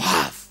what you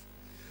have.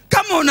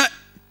 Come on,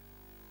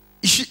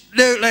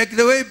 like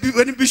the way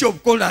when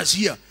Bishop called us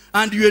here,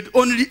 and you had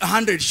only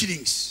 100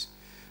 shillings.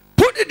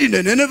 Put it in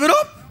an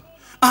envelope,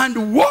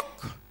 and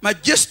walk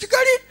majestically,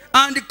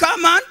 and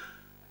come and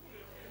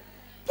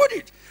put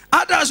it.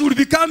 Others will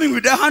be coming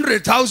with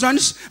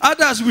 100,000,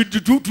 others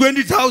with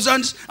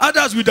 20,000,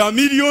 others with 1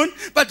 million,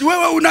 but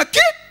wewe una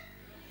keep.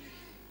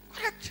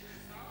 Correct.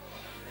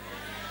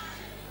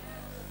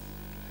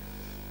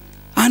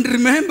 And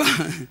remember,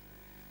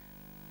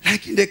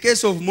 like in the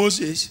case of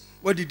Moses,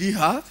 what did he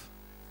have?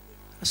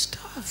 A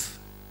staff.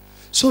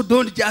 So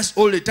don't just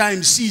all the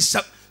time see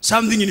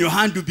something in your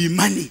hand to be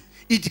money.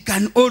 It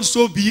can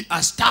also be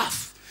a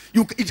staff.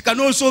 It can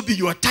also be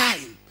your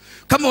time.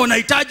 Kama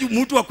unahitaji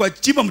mtu wa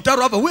kuchimba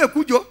mtaro hapa, wewe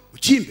kujo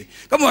uchimbe.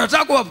 Kama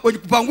unataka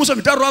kupangusha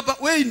mtaro hapa,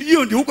 wewe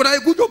ndio huko naye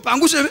kujo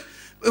upangushe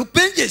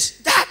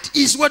benches. That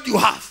is what you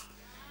have.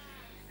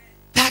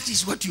 That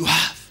is what you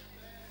have.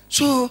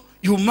 So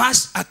you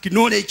must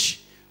acknowledge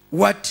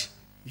what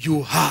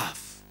you have.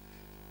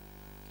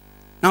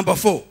 Number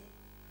 4.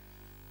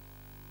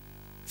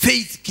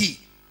 Faith key.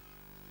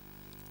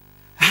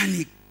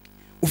 Yani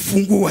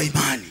ufunguo wa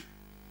imani.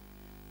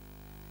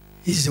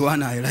 This is the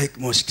one I like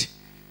most.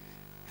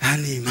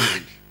 Yani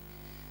imani.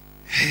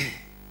 Hey.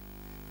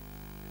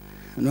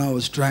 You know, I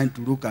was trying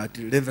to look at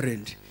the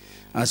Reverend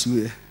as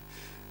we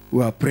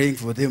were praying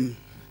for them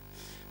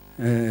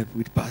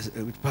with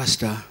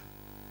Pastor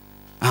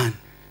Ann.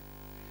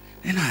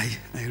 And I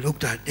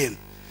looked at them.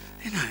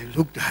 And I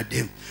looked at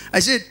them. I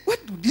said, what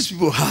What do these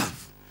people have?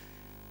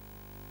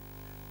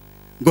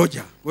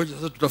 Ngoja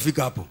sasa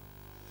tutafika hapo.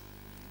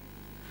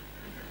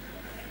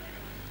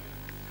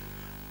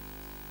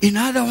 In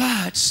other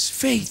words,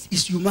 faith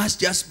is you must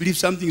just believe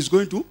something is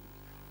going to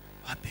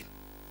happen.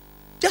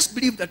 Just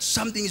believe that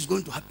something is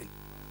going to happen.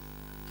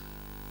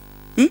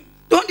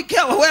 Don't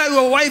care where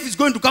your wife is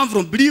going to come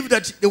from. Believe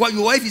that your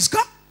wife is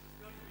come.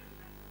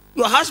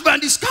 Your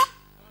husband is come.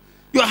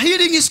 Your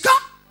healing is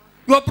come.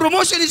 Your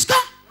promotion is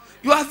come.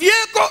 Your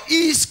vehicle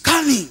is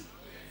coming.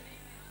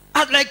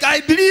 And like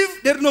I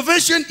believe the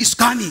renovation is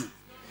coming.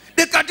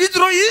 The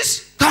cathedral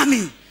is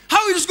coming.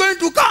 How it is going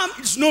to come,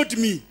 it's not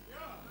me.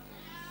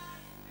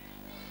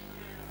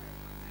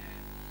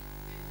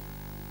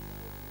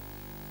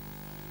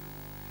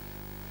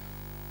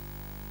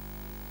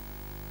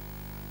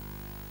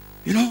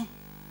 You know?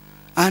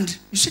 And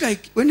you see,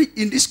 like, when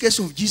in this case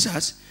of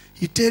Jesus,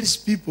 he tells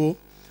people,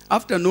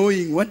 after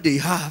knowing what they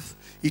have,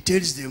 he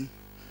tells them,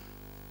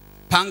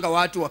 panga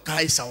watu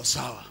wakae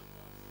sawasawa.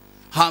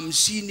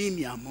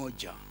 50,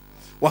 100.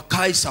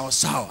 Wakae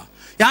sawasawa.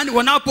 Yani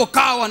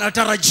wanapokaa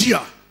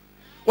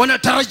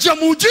wanatarajia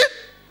muji.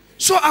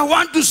 So I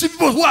want to see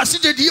people who are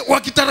seated here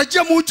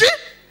wakitarajia muji.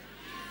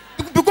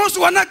 Because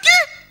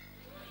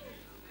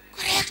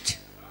correct.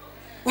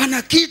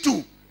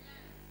 Wanakitu.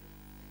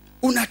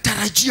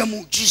 Unatarajia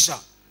muujiza.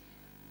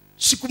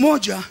 Siku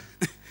moja,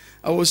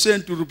 I was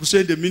sent to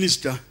represent the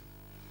minister.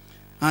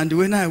 And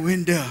when I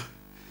went there,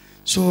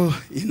 so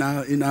in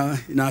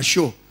a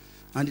show,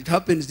 and it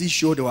happens this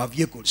show there were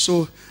vehicles.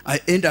 So I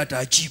entered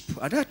a jeep.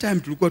 At that time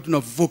tulikuwa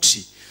tuna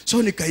Voxy.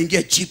 So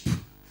nikaingia jeep.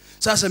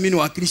 Sasa mimi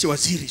niwakilisha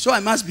waziri. So I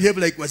must behave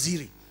like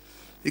waziri.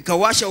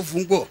 Nikawasha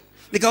ufunguo.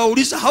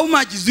 Nikawauliza, how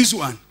much is this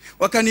one?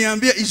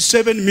 Wakaniambia it's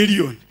 7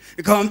 million.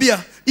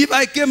 Nikamwambia, if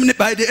I came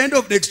by the end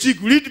of next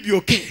week, will it be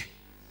okay?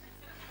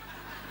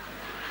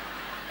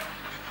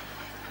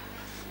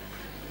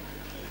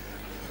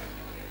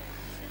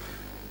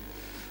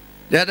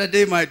 The other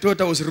day, my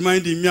daughter was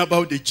reminding me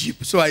about the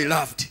jeep, so I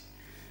laughed.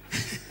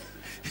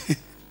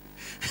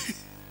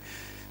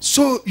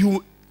 So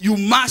you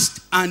must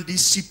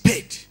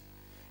anticipate.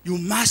 You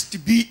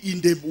must be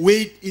in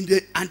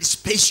the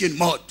anticipation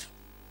mode.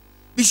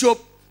 Bishop,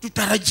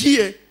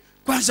 tutarajie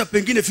kwanza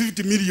pengine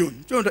 50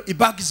 million.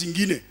 Ibaki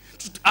zingine.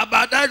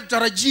 Baadaye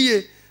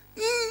tutarajie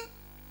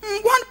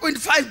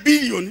 1.5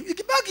 billion.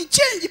 Ikibaki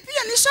change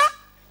pia ni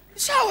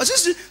sawa.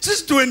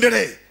 Sisi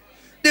tuendelee.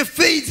 The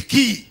faith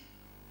key.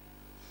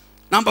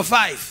 Number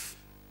 5.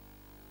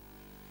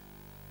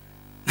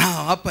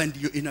 Now hapa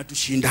ndio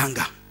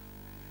inatushindanga.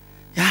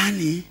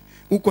 Yani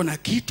uko na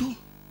kitu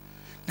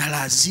na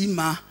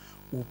lazima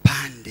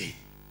upande.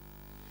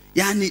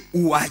 Yani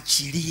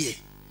uachilie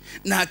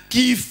na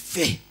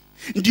kife.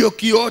 Ndio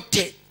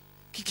kiote.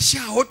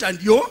 Kikishaota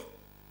ndio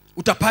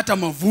utapata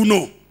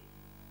mavuno.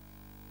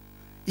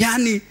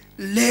 Yani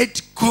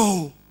let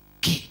go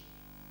ki.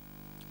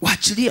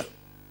 Waachilia.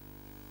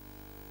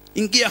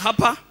 Ingia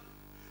hapa.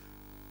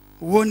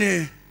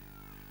 Uone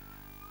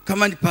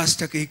kama ni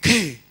Pastor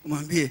KK,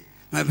 umwambie,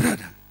 my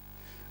brother,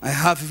 I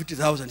have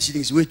 50,000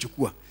 shillings, wewe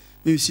chukua.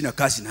 Mimi sina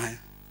kazi nayo.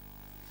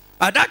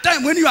 At that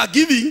time when you are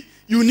giving,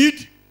 you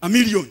need 1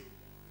 million.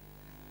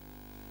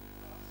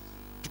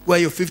 Chukua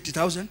hiyo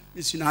 50,000,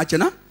 mimi sina acha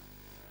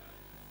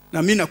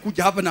na mimi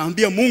nakuja hapa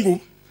naambia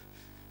Mungu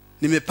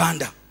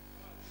nimepanda.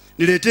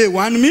 Niletee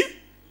 1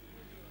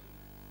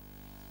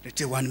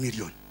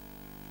 million.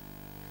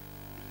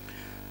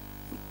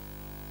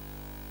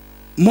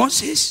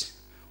 Moses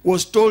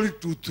was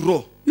told to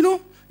throw. You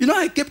know,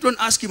 I kept on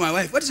asking my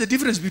wife, what is the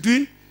difference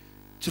between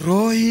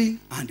throwing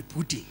and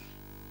putting?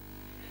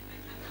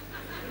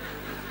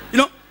 You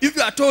know, if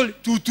you are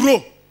told to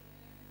throw,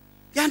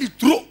 you have to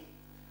throw.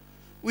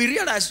 We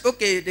realize,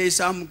 okay, there are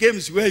some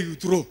games where you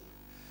throw.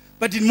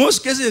 But in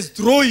most cases,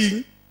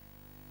 throwing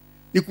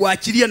ni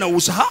kuachilia na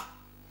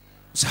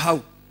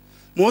usahau.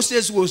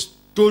 Moses was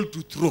told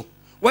to throw.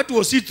 What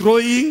was he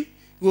throwing?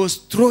 He was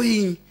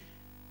throwing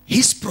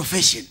his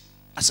profession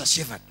as a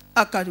shepherd.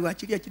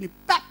 Akaliwachilia chini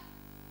pa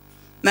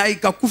na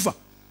ikakufa.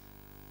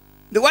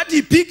 What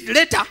he picked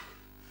later,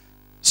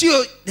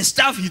 see the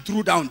stuff he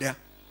threw down there.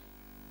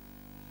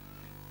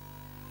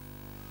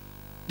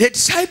 The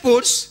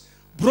disciples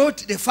brought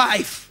the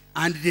 5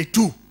 and the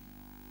 2.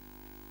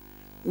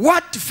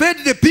 What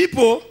fed the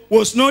people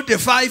was not the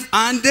 5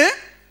 and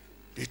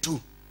the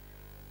 2.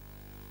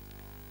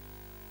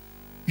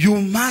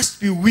 You must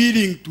be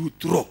willing to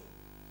throw,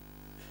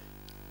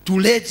 to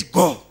let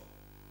go.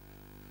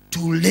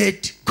 To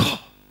let go.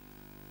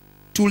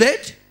 To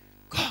let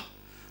go.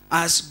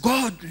 As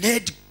God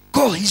let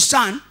go his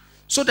son,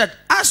 so that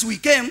as we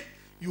came,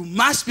 you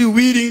must be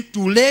willing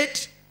to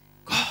let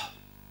go.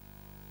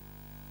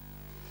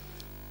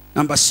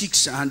 Number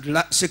 6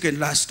 and second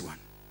last one.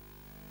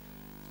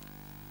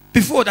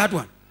 Before that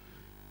one,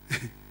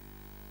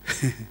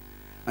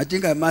 I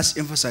think I must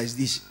emphasize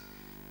this,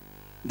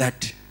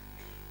 that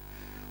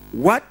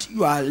what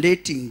you are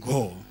letting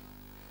go,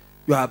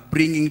 you are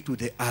bringing to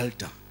the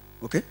altar.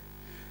 Okay?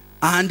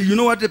 And you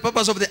know what the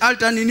purpose of the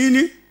altar ni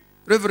nini?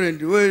 Reverend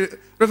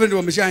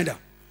wameshaenda.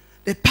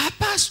 the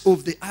purpose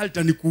of the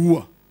altar ni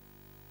kuua.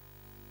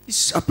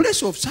 It's a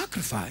place of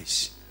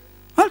sacrifice.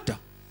 Altar.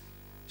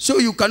 So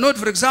you cannot,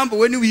 for example,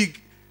 when we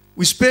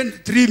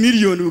spend 3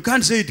 million, we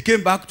can't say it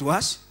came back to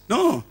us.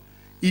 No.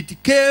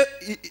 It came,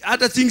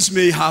 other things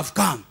may have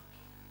come,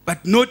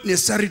 but not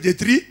necessarily the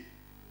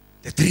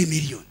 3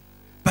 million.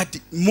 But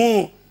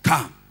more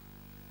come.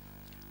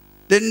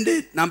 Then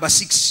the number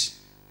 6.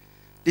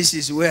 This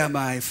is where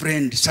my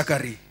friend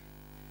Sakari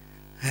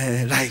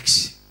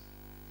likes.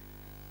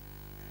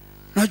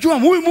 Najua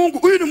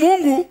huyu ni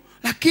Mungu,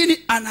 lakini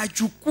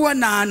anachukua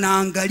na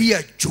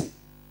anaangalia juu.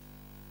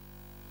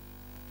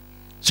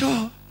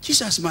 So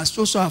Jesus must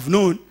also have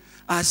known,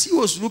 as he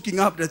was looking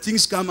up, that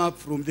things come up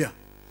from there.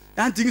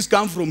 And things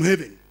come from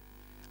heaven.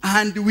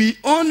 And we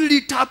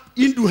only tap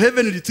into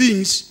heavenly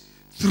things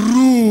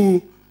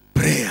through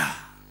prayer.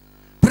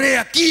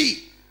 Prayer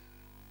key.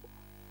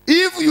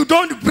 If you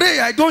don't pray,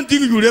 I don't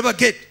think you'll ever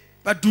get.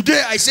 But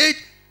today I said,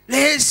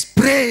 let's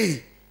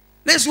pray.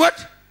 Let's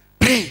what?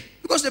 Pray.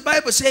 Because the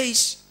Bible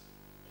says,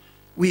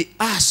 we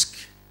ask.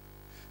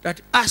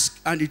 That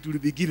ask and it will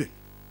be given.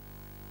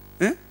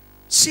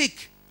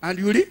 Seek and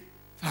you will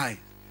find.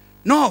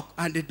 Knock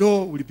and the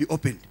door will be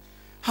opened.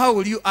 How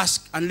will you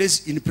ask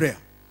unless in prayer?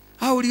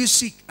 How will you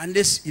seek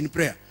unless in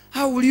prayer?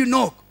 How will you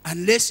knock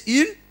unless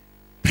in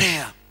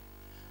prayer?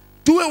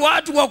 Tuwe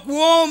watu wa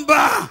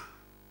kuomba.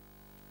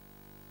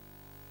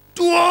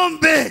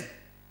 Tuombe.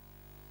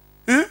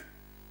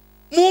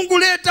 Mungu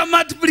leta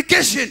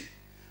multiplication.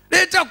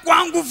 Leta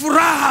kwangu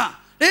furaha.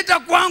 Leta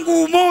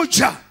kwangu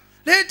umoja.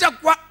 Leta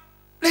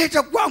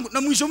kwangu.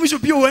 Na mwisho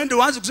pia uende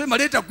uanze kusema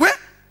leta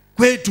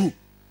kwetu.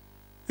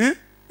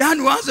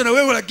 Yaani uanze na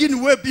wewe lakini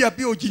wewe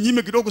pia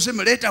ujinyime kidogo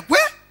kusema leta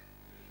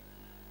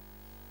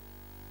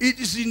It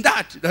is in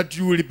that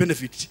you will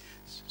benefit.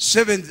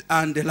 7th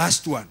and the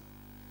last one.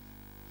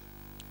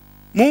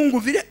 Mungu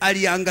vile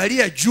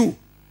aliangalia juu.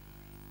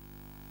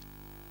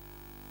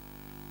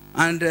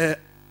 And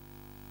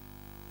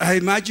I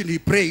imagine he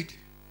prayed.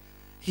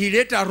 He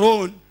later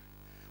on,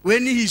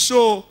 when he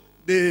saw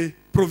the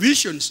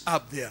provisions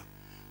up there,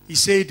 he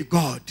said,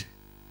 God,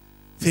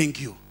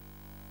 thank you.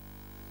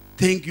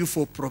 Thank you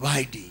for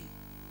providing.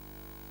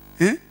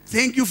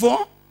 Thank you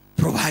for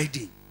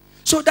providing.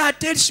 So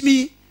that tells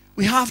me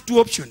we have 2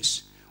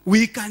 options.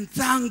 We can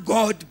thank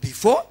God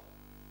before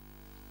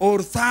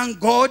or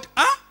thank God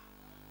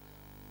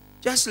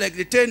just like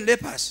the 10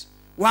 lepers.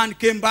 One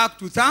came back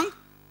to thank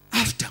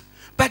after.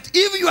 But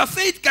if your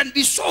faith can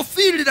be so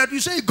filled that you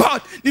say,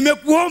 God,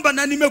 nimekuomba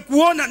na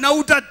nimekuona na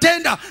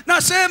utatenda.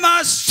 Nasema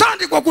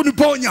asante kwa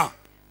kuniponya.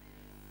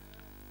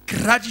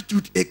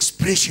 Gratitude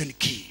expression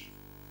key.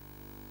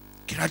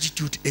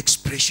 Gratitude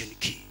expression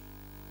key.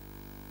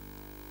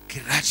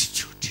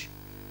 Gratitude.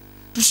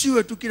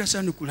 Tusiwe tu kila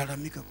sana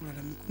kulalamika,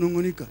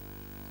 kunungunika.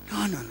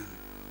 No.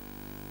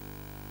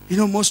 You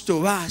know, most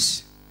of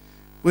us,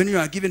 when you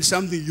are given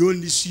something, you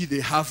only see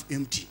the half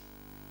empty.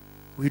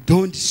 We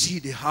don't see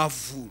the half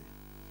full.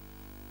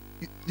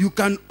 You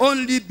can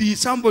only be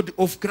somebody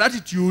of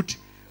gratitude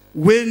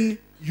when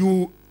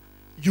you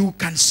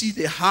can see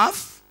the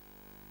half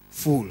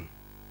full.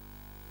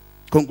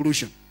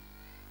 Conclusion.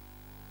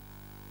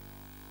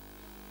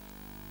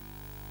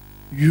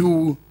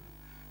 Your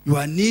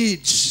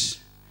needs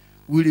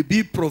will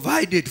be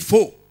provided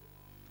for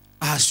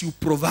as you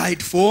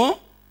provide for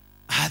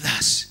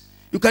others.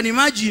 You can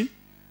imagine,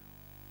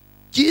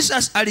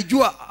 Jesus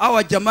alijua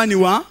hawa jamani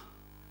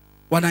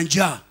wana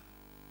njaa,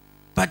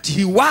 but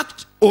he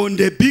worked on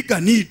the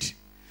bigger need.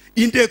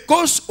 In the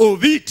course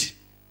of it,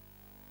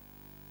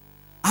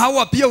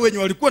 hawa pia wenye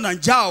walikuwa na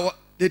njaa,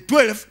 the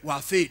 12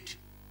 were fed.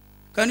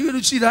 Can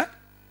you see that?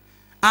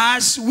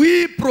 As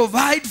we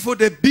provide for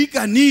the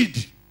bigger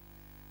need,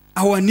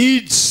 our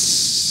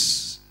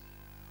needs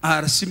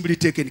are simply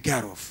taken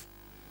care of.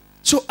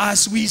 So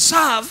as we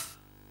serve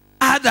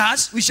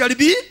others, we shall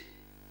be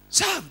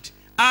served.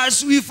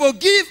 As we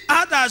forgive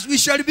others, we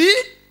shall be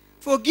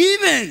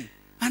forgiven.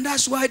 And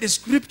that's why the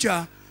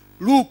scripture,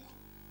 Luke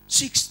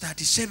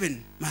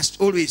 6:37,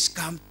 must always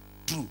come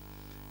true.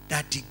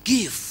 That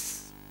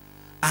give,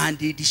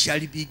 and it shall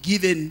be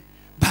given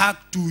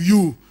back to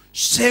you.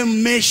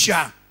 Same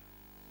measure.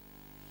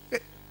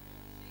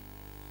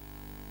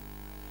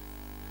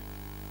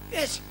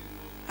 Yes.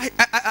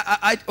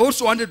 I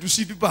also wanted to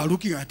see people are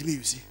looking at me,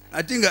 you see.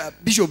 I think,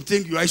 Bishop,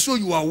 thank you. I saw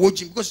you are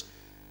watching because,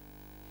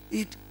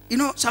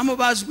 some of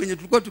us, when you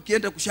go to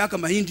Kienda Kushaka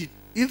Mahindi,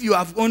 if you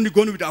have only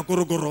gone with a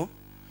gorogoro,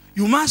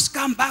 you must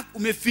come back,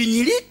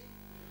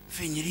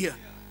 finyiria.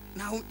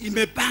 Now,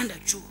 imepanda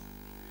juu.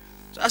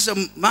 Sasa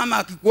mama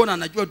akikuona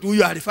anajua tu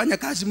huyu alifanya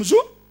kazi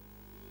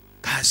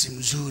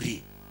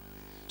mzuri.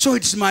 So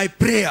it's my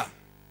prayer.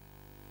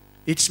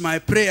 It's my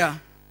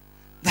prayer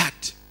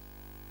that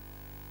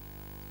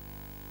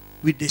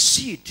with the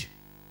seed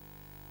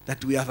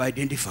that we have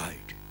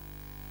identified,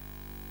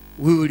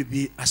 we will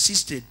be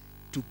assisted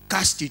to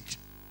cast it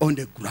on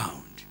the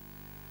ground.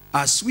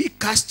 As we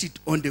cast it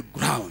on the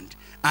ground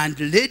and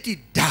let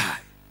it die,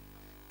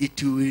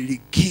 it will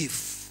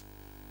give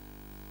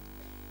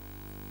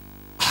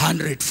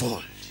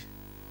 100-fold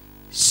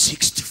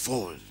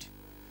 60-fold,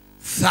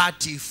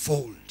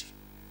 30-fold.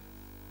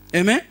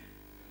 Amen?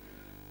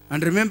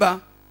 And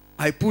remember,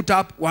 I put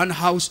up one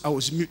house, I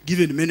was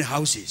given many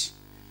houses.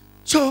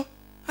 So,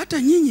 hata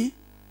nyinyi,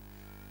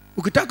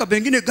 ukitaka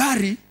pengine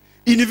gari,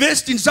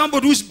 invest in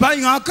somebody who is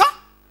buying a car.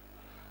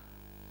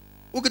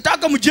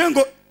 Ukitaka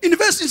mjengo,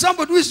 invest in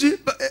somebody who is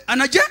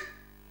anaje.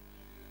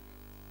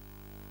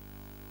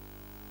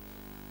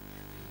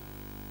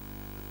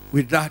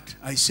 With that,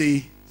 I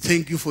say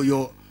thank you for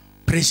your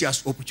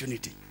precious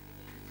opportunity.